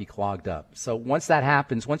cannot be clogged up. So once that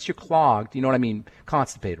happens, once you're clogged, you know what I mean?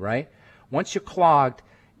 Constipated, right? Once you're clogged,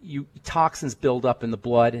 toxins build up in the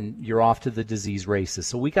blood and you're off to the disease races.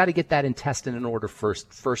 So we got to get that intestine in order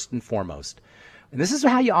first and foremost. And this is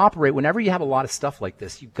how you operate whenever you have a lot of stuff like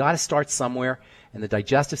this. You've got to start somewhere, and the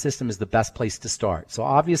digestive system is the best place to start. So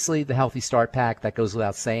obviously the Healthy Start Pack, that goes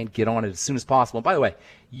without saying. Get on it as soon as possible. And by the way,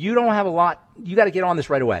 you don't have a lot. You got to get on this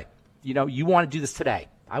right away. You know, you want to do this today.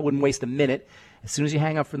 I wouldn't waste a minute. As soon as you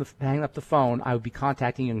hang up the phone, I would be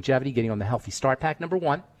contacting Youngevity, getting on the Healthy Start Pack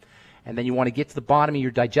 #1. And then you want to get to the bottom of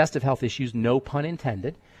your digestive health issues, no pun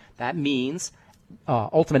intended. That means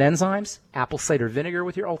Ultimate Enzymes, apple cider vinegar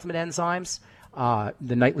with your Ultimate Enzymes,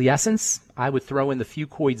 the Nightly Essence. I would throw in the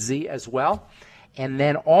Fucoid Z as well. And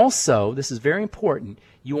then also, this is very important,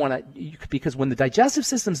 because when the digestive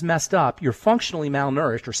system's messed up, you're functionally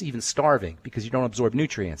malnourished or even starving because you don't absorb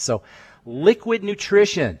nutrients. So liquid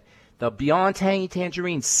nutrition, the Beyond Tangy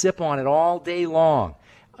Tangerine, sip on it all day long.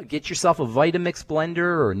 Get yourself a Vitamix blender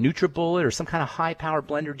or a NutriBullet or some kind of high-powered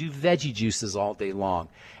blender. Do veggie juices all day long.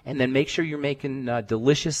 And then make sure you're making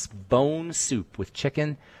delicious bone soup with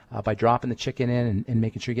chicken by dropping the chicken in and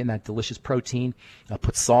making sure you're getting that delicious protein.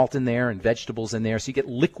 Put salt in there and vegetables in there. So you get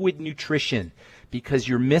liquid nutrition because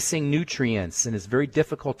you're missing nutrients. And it's very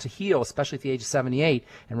difficult to heal, especially at the age of 78,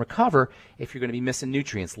 and recover if you're going to be missing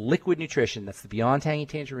nutrients. Liquid nutrition, that's the Beyond Tangy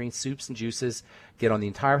Tangerine soups and juices. Get on the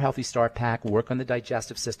entire Healthy Start Pack. Work on the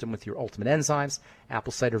digestive system with your Ultimate Enzymes,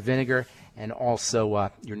 apple cider vinegar, and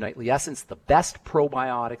also your Nightly Essence, the best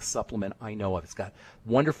probiotic supplement I know of. It's got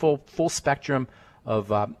wonderful full spectrum of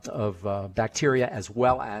bacteria as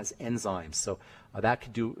well as enzymes. So that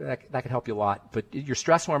could help you a lot. But your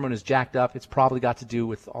stress hormone is jacked up. It's probably got to do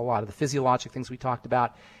with a lot of the physiologic things we talked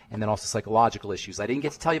about, and then also psychological issues. I didn't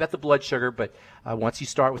get to tell you about the blood sugar, but once you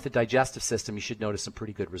start with the digestive system, you should notice some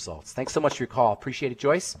pretty good results. Thanks so much for your call. Appreciate it,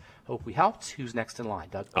 Joyce. Hope we helped. Who's next in line,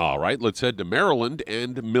 Doug? All right, let's head to Maryland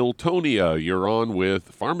and Miltonia. You're on with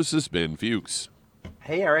pharmacist Ben Fuchs.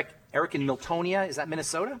 Hey, Eric. Eric in Miltonia. Is that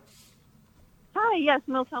Minnesota? Hi, yes,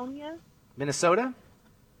 Miltonia. Minnesota?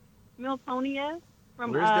 Miltonia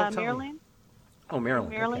from Where's Miltonia? Maryland. Oh, Maryland.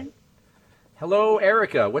 Maryland. Okay. Hello,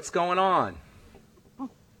 Erica. What's going on?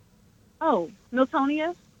 Oh,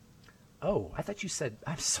 Miltonia? Oh, I thought you said,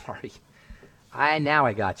 I'm sorry. Now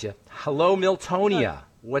I got you. Hello, Miltonia.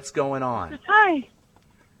 What's going on? Hi.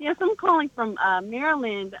 Yes, I'm calling from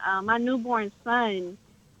Maryland. My newborn son,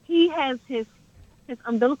 he has his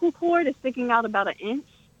umbilical cord is sticking out about 1 inch.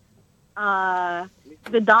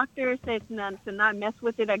 The doctor said to not mess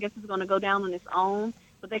with it. I guess it's going to go down on its own,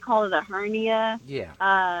 but they call it a hernia.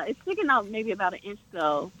 Yeah. It's sticking out maybe about 1 inch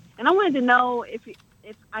though, and I wanted to know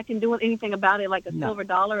if I can do anything about it, like a silver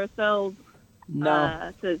dollar or so.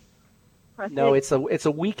 No. To press no, it. it's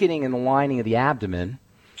a weakening in the lining of the abdomen,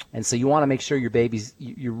 and so you want to make sure your baby's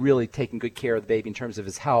you're really taking good care of the baby in terms of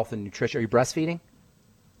his health and nutrition. Are you breastfeeding?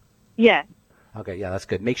 Yes. Okay, yeah, that's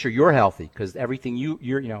good. Make sure you're healthy because everything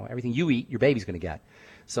everything you eat, your baby's going to get.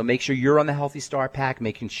 So make sure you're on the Healthy Start Pack,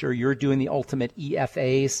 making sure you're doing the ultimate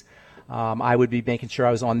EFAs. I would be making sure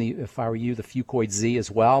I was on if I were you, the Fucoid Z as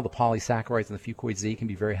well. The polysaccharides in the Fucoid Z can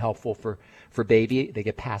be very helpful for baby. They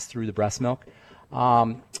get passed through the breast milk.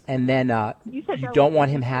 And then you don't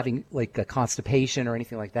want him having like a constipation or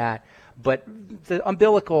anything like that. But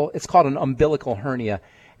the it's called an umbilical hernia.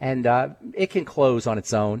 And it can close on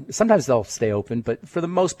its own. Sometimes they'll stay open, but for the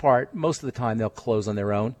most part, most of the time they'll close on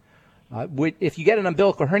their own. If you get an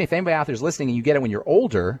umbilical hernia, if anybody out there is listening and you get it when you're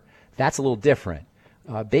older, that's a little different.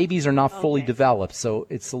 Babies are not fully developed, so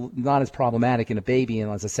it's not as problematic in a baby.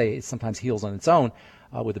 And as I say, it sometimes heals on its own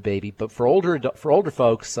with a baby. But for older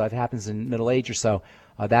folks, it happens in middle age or so.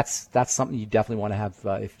 That's something you definitely want to have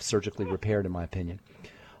if surgically repaired, in my opinion.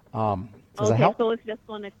 Does that help? So it's just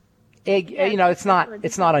on the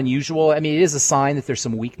it's not unusual. I mean, it is a sign that there's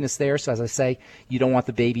some weakness there. So as I say, you don't want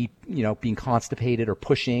the baby, being constipated or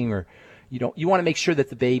pushing, or you want to make sure that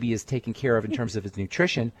the baby is taken care of in terms of its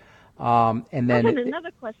nutrition. And then I have another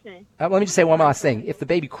question. Let me just say one last thing. If the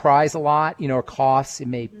baby cries a lot, or coughs, it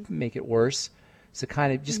may make it worse. So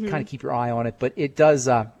kind of keep your eye on it. But it does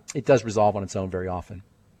resolve on its own very often.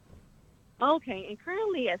 Okay, and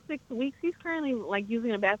currently at 6 weeks, he's currently like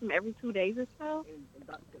using the bathroom every 2 days or so.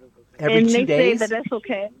 Every 2 days? And they say that's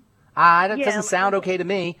okay. That doesn't sound okay to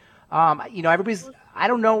me. Everybody's. I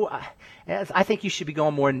don't know. I think you should be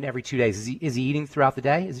going more than every 2 days. Is he eating throughout the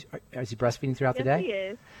day? Is he breastfeeding throughout the day? Yes, he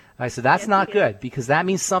is. All right, so that's not good because that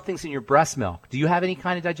means something's in your breast milk. Do you have any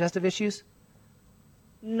kind of digestive issues?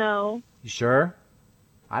 No. You sure?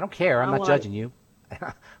 I don't care. I'm not judging you.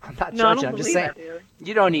 I'm not judging. I'm just saying.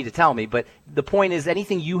 You don't need to tell me, but the point is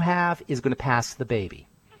anything you have is going to pass to the baby.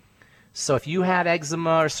 So if you have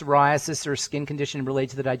eczema or psoriasis or skin condition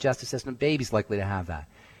related to the digestive system, baby's likely to have that.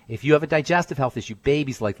 If you have a digestive health issue,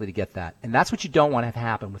 baby's likely to get that. And that's what you don't want to have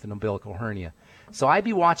happen with an umbilical hernia. So I'd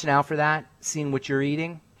be watching out for that, seeing what you're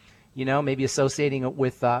eating, maybe associating it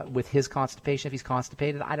with his constipation if he's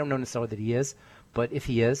constipated. I don't know necessarily that he is, but if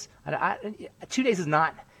he is, 2 days is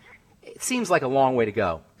not... It seems like a long way to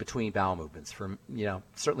go between bowel movements.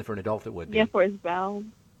 Certainly for an adult it would be. Yeah, for his bowel.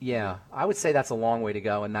 Yeah, I would say that's a long way to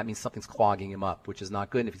go, and that means something's clogging him up, which is not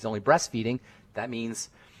good. And if he's only breastfeeding, that means,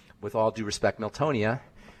 with all due respect, Miltonia,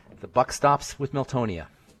 the buck stops with Miltonia.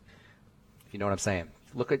 If you know what I'm saying.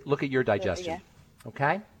 Look at your digestion. Yeah.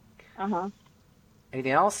 Okay? Uh-huh.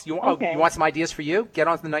 Anything else? You want some ideas for you? Get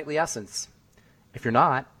on to the Nightly Essence. If you're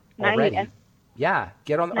not already. Yeah,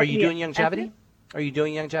 get on. Are you doing Youngevity? Are you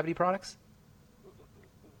doing Youngevity products?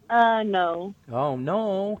 No. Oh,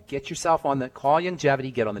 no. Get yourself on call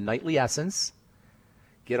Youngevity, get on the Nightly Essence,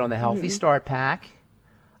 get on the Healthy Start Pack.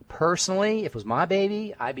 Personally, if it was my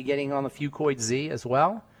baby, I'd be getting on the Fucoid Z as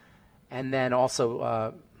well. And then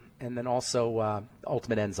also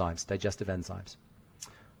Ultimate Enzymes, digestive enzymes.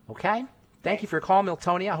 Okay? Thank you for your call,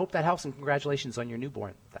 Miltonia. I hope that helps, and congratulations on your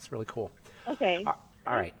newborn. That's really cool. Okay.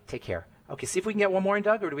 All right. Take care. Okay, see if we can get one more in,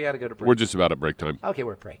 Doug, or do we got to go to break? We're just about at break time. Okay,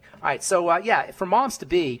 we're at break. All right, so, for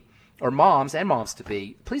moms-to-be, or moms and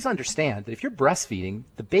moms-to-be, please understand that if you're breastfeeding,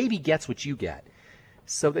 the baby gets what you get.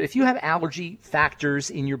 So that if you have allergy factors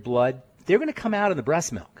in your blood, they're going to come out in the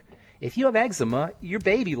breast milk. If you have eczema, your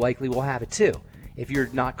baby likely will have it too. If you're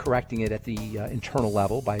not correcting it at the internal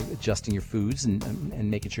level by adjusting your foods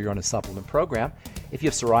and making sure you're on a supplement program. If you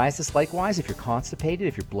have psoriasis, likewise, if you're constipated,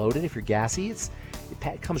 if you're bloated, if you're gassy,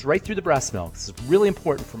 it comes right through the breast milk. This is really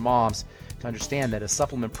important for moms to understand that a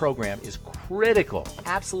supplement program is critical,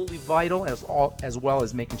 absolutely vital, as well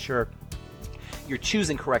as making sure you're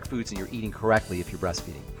choosing correct foods and you're eating correctly if you're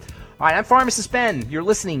breastfeeding. All right, I'm Pharmacist Ben. You're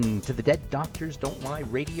listening to the Dead Doctors Don't Lie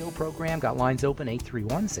radio program. Got lines open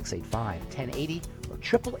 831-685-1080 or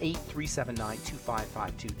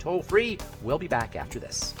 888-379-2552. Toll free. We'll be back after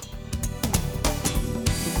this.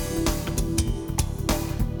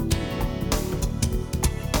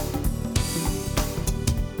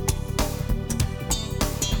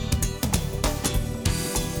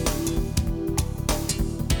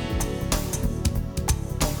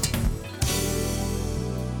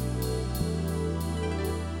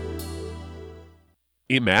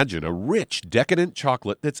 Imagine a rich, decadent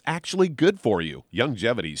chocolate that's actually good for you.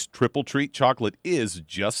 Youngevity's Triple Treat chocolate is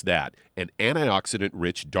just that, an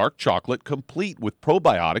antioxidant-rich dark chocolate complete with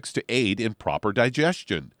probiotics to aid in proper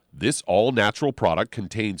digestion. This all-natural product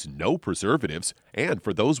contains no preservatives, and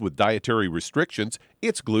for those with dietary restrictions,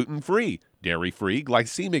 it's gluten-free, dairy-free,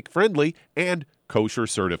 glycemic-friendly, and kosher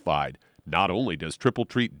certified. Not only does Triple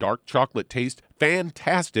Treat Dark Chocolate taste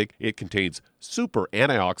fantastic, it contains super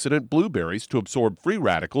antioxidant blueberries to absorb free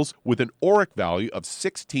radicals with an ORAC value of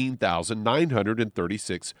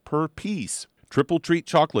 16,936 per piece. Triple Treat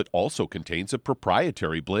Chocolate also contains a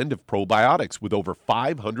proprietary blend of probiotics with over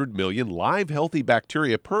 500 million live healthy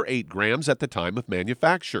bacteria per 8 grams at the time of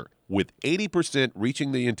manufacture, with 80%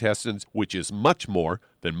 reaching the intestines, which is much more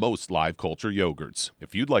than most live culture yogurts.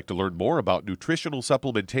 If you'd like to learn more about nutritional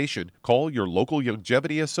supplementation, call your local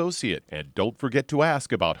Youngevity associate, and don't forget to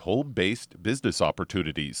ask about home-based business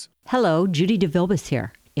opportunities. Hello, Judy DeVilbus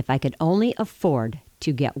here. If I could only afford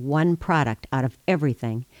to get one product out of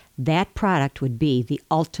everything, that product would be the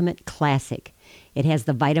Ultimate Classic. It has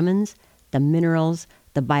the vitamins, the minerals,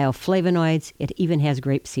 the bioflavonoids. It even has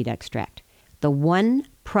grapeseed extract. The one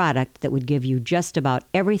product that would give you just about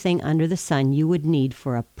everything under the sun you would need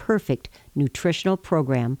for a perfect nutritional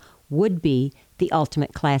program would be the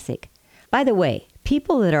Ultimate Classic. By the way,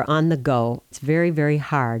 people that are on the go, it's very, very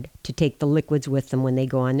hard to take the liquids with them when they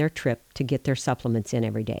go on their trip to get their supplements in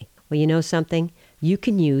every day. Well, you know something? You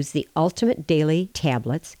can use the Ultimate Daily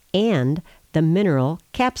tablets and the mineral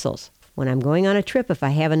capsules. When I'm going on a trip, if I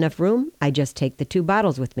have enough room, I just take the 2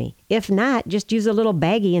 bottles with me. If not, just use a little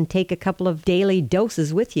baggie and take a couple of daily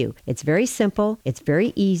doses with you. It's very simple. It's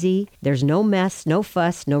very easy. There's no mess, no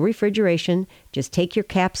fuss, no refrigeration. Just take your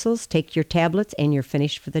capsules, take your tablets, and you're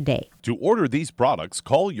finished for the day. To order these products,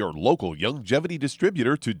 call your local Youngevity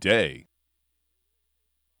distributor today.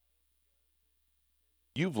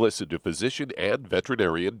 You've listened to physician and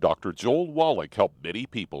veterinarian Dr. Joel Wallach help many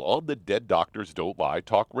people on the Dead Doctors Don't Lie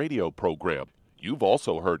talk radio program. You've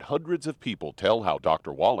also heard hundreds of people tell how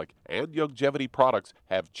Dr. Wallach and Youngevity products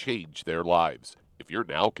have changed their lives. If you're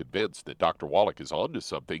now convinced that Dr. Wallach is onto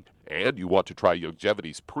something and you want to try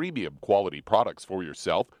Youngevity's premium quality products for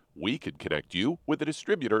yourself, we can connect you with a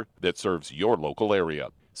distributor that serves your local area.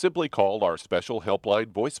 Simply call our special helpline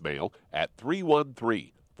voicemail at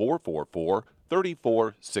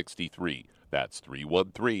 313-444-3463. That's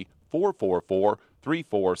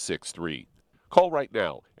 313-444-3463. Call right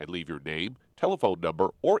now and leave your name, telephone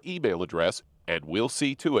number, or email address, and we'll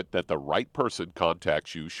see to it that the right person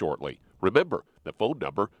contacts you shortly. Remember, the phone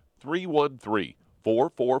number,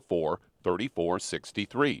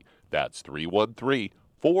 313-444-3463. That's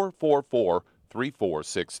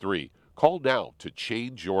 313-444-3463. Call now to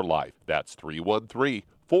change your life. That's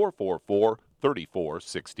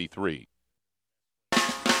 313-444-3463.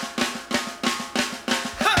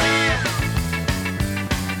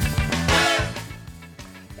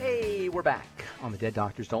 Hey, we're back on the Dead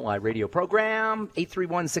Doctors Don't Lie radio program.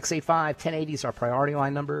 831-685-1080 is our priority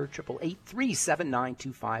line number.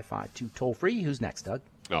 888-379-2552. Toll free. Who's next, Doug?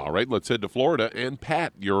 All right, let's head to Florida. And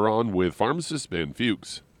Pat, you're on with pharmacist Ben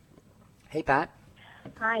Fuchs. Hey, Pat.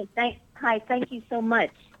 Hi, thank you so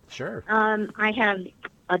much. Sure. I have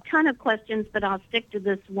a ton of questions, but I'll stick to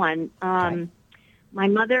this one. Okay. My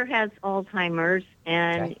mother has Alzheimer's,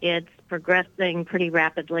 and it's progressing pretty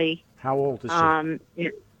rapidly. How old is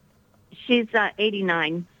she? She's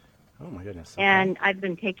 89. Oh, my goodness. Okay. And I've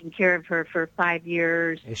been taking care of her for 5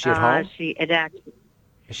 years. Is she at home?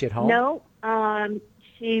 Is she at home? No. I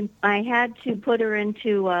had to put her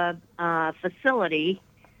into a facility.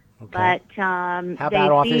 Okay. But How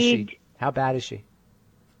bad off is she? How bad is she?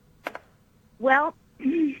 Well,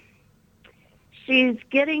 she's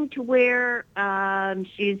getting to where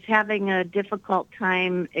she's having a difficult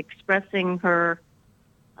time expressing her,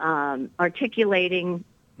 articulating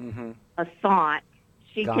a thought.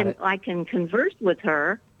 I can converse with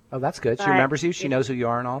her. Oh, that's good. She remembers you? She knows who you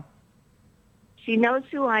are and all? She knows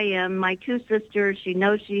who I am. My 2 sisters, she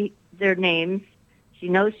knows their names. She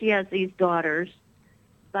knows she has these daughters.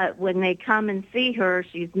 But when they come and see her,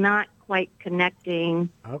 she's not quite connecting.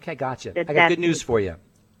 Okay, gotcha. I got good news for you.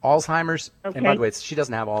 Alzheimer's, and by the way, she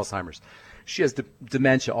doesn't have Alzheimer's. She has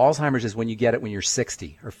dementia. Alzheimer's is when you get it when you're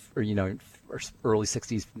 60 or early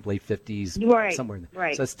 60s, late 50s, right, somewhere in there.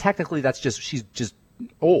 Right. So it's technically she's just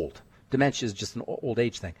old. Dementia is just an old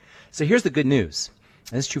age thing. So here's the good news.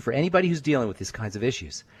 And this is true for anybody who's dealing with these kinds of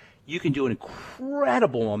issues. You can do an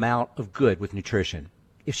incredible amount of good with nutrition.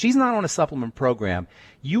 If she's not on a supplement program,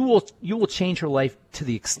 you will change her life to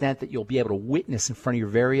the extent that you'll be able to witness in front of your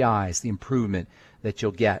very eyes the improvement that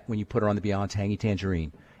you'll get when you put her on the Beyond Tangy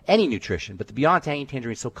Tangerine. Any nutrition, but the Beyond Tangy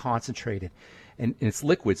Tangerine is so concentrated and it's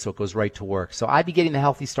liquid, so it goes right to work. So I'd be getting the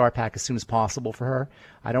Healthy Start Pack as soon as possible for her.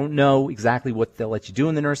 I don't know exactly what they'll let you do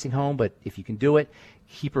in the nursing home, but if you can do it,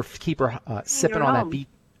 keep her sipping on that beet.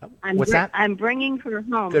 What's that? I'm bringing her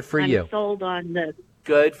home. Good for you. I'm sold on the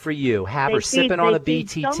Good for you. Have her sipping on the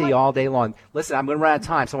BTT all day long. Listen, I'm going to run out of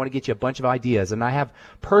time, so I want to get you a bunch of ideas. And I have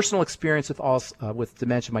personal experience with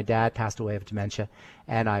dementia. My dad passed away of dementia,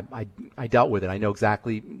 and I dealt with it. I know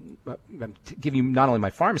exactly. I'm giving you not only my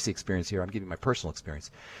pharmacy experience here, I'm giving you my personal experience.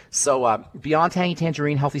 So Beyond Tangy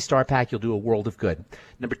Tangerine Healthy Star Pack, you'll do a world of good.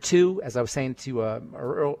 Number 2, as I was saying to an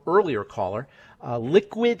earlier caller,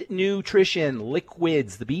 liquid nutrition,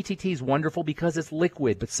 liquids. The BTT is wonderful because it's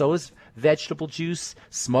liquid, but so is vegetable juice.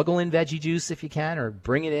 Smuggle in veggie juice if you can, or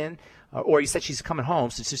bring it in. Or you said she's coming home,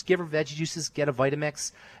 so just give her veggie juices, get a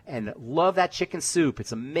Vitamix, and love that chicken soup.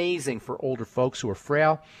 It's amazing for older folks who are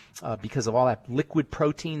frail because of all that liquid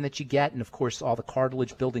protein that you get, and of course all the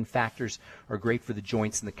cartilage building factors are great for the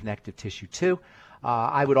joints and the connective tissue too.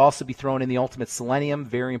 I would also be throwing in the Ultimate Selenium,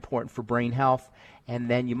 very important for brain health. And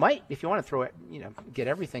then you might, if you want to throw it, get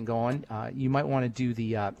everything going, you might want to do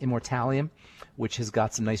the Immortalium, which has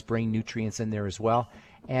got some nice brain nutrients in there as well.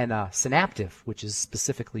 And Synaptive, which is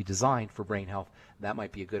specifically designed for brain health. That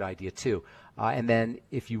might be a good idea too. And then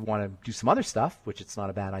if you want to do some other stuff, which it's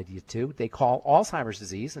not a bad idea too, they call Alzheimer's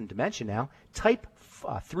disease and dementia now type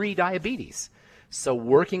 3 diabetes. So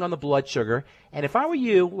working on the blood sugar. And if I were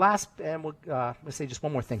you, let's say just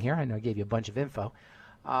one more thing here. I know I gave you a bunch of info.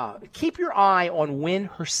 Keep your eye on when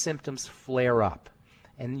her symptoms flare up.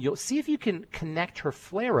 And you'll see if you can connect her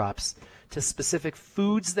flare-ups to specific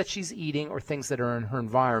foods that she's eating or things that are in her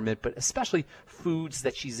environment, but especially foods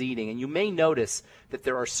that she's eating. And you may notice that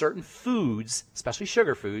there are certain foods, especially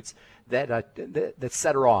sugar foods, that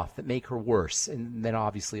set her off, that make her worse, and then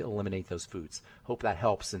obviously eliminate those foods. Hope that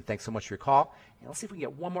helps, and thanks so much for your call. And let's see if we can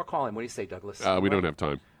get one more call in. What do you say, Douglas? We don't have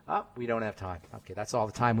time. We don't have time. Okay, that's all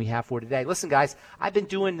the time we have for today. Listen, guys, I've been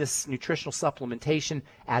doing this nutritional supplementation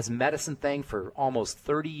as medicine thing for almost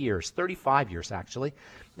 30 years, 35 years actually.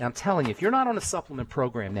 And I'm telling you, if you're not on a supplement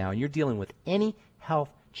program now and you're dealing with any health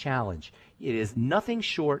challenge, it is nothing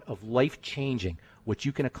short of life-changing what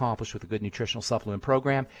you can accomplish with a good nutritional supplement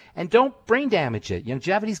program. And don't brain damage it.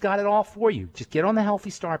 Longevity's got it all for you. Just get on the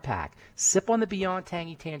Healthy Star Pack. Sip on the Beyond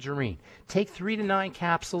Tangy Tangerine. Take 3 to 9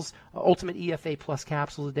 capsules, Ultimate EFA Plus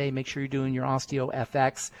capsules a day. Make sure you're doing your Osteo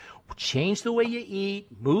FX. Change the way you eat.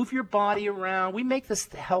 Move your body around. We make this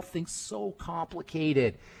health thing so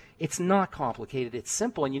complicated. It's not complicated. It's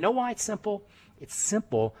simple. And you know why it's simple? It's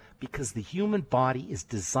simple because the human body is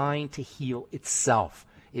designed to heal itself.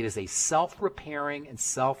 It is a self-repairing and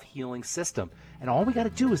self-healing system. And all we got to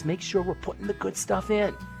do is make sure we're putting the good stuff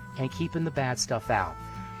in and keeping the bad stuff out.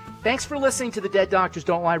 Thanks for listening to the Dead Doctors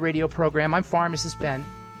Don't Lie radio program. I'm Pharmacist Ben.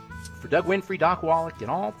 For Doug Winfrey, Doc Wallach, and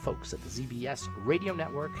all folks at the ZBS Radio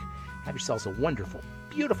Network, have yourselves a wonderful,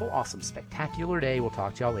 beautiful, awesome, spectacular day. We'll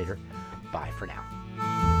talk to y'all later. Bye for now.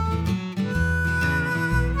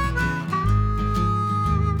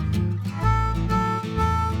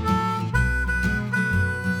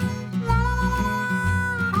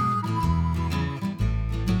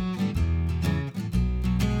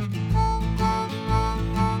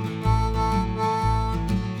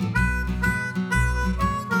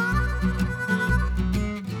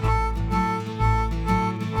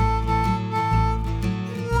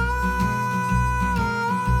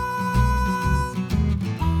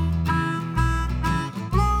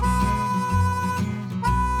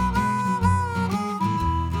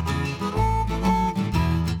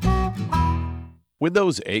 When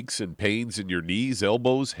those aches and pains in your knees,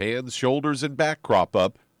 elbows, hands, shoulders, and back crop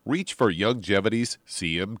up, reach for Longevity's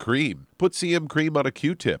CM Cream. Put CM Cream on a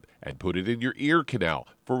Q-tip and put it in your ear canal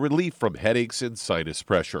for relief from headaches and sinus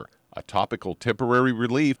pressure. A topical temporary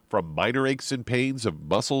relief from minor aches and pains of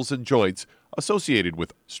muscles and joints associated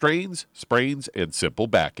with strains, sprains, and simple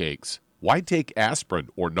backaches. Why take aspirin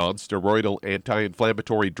or non-steroidal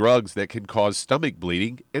anti-inflammatory drugs that can cause stomach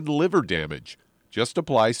bleeding and liver damage? Just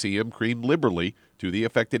apply CM Cream liberally to the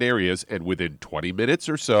affected areas, and within 20 minutes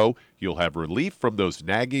or so, you'll have relief from those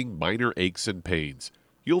nagging minor aches and pains.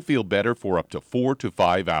 You'll feel better for up to 4 to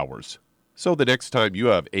 5 hours. So the next time you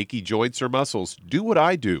have achy joints or muscles, do what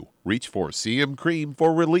I do. Reach for CM Cream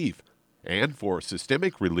for relief. And for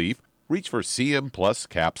systemic relief, reach for CM Plus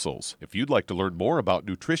capsules. If you'd like to learn more about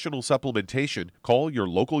nutritional supplementation, call your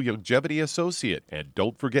local Longevity associate. And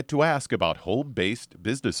don't forget to ask about home-based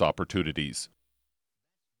business opportunities.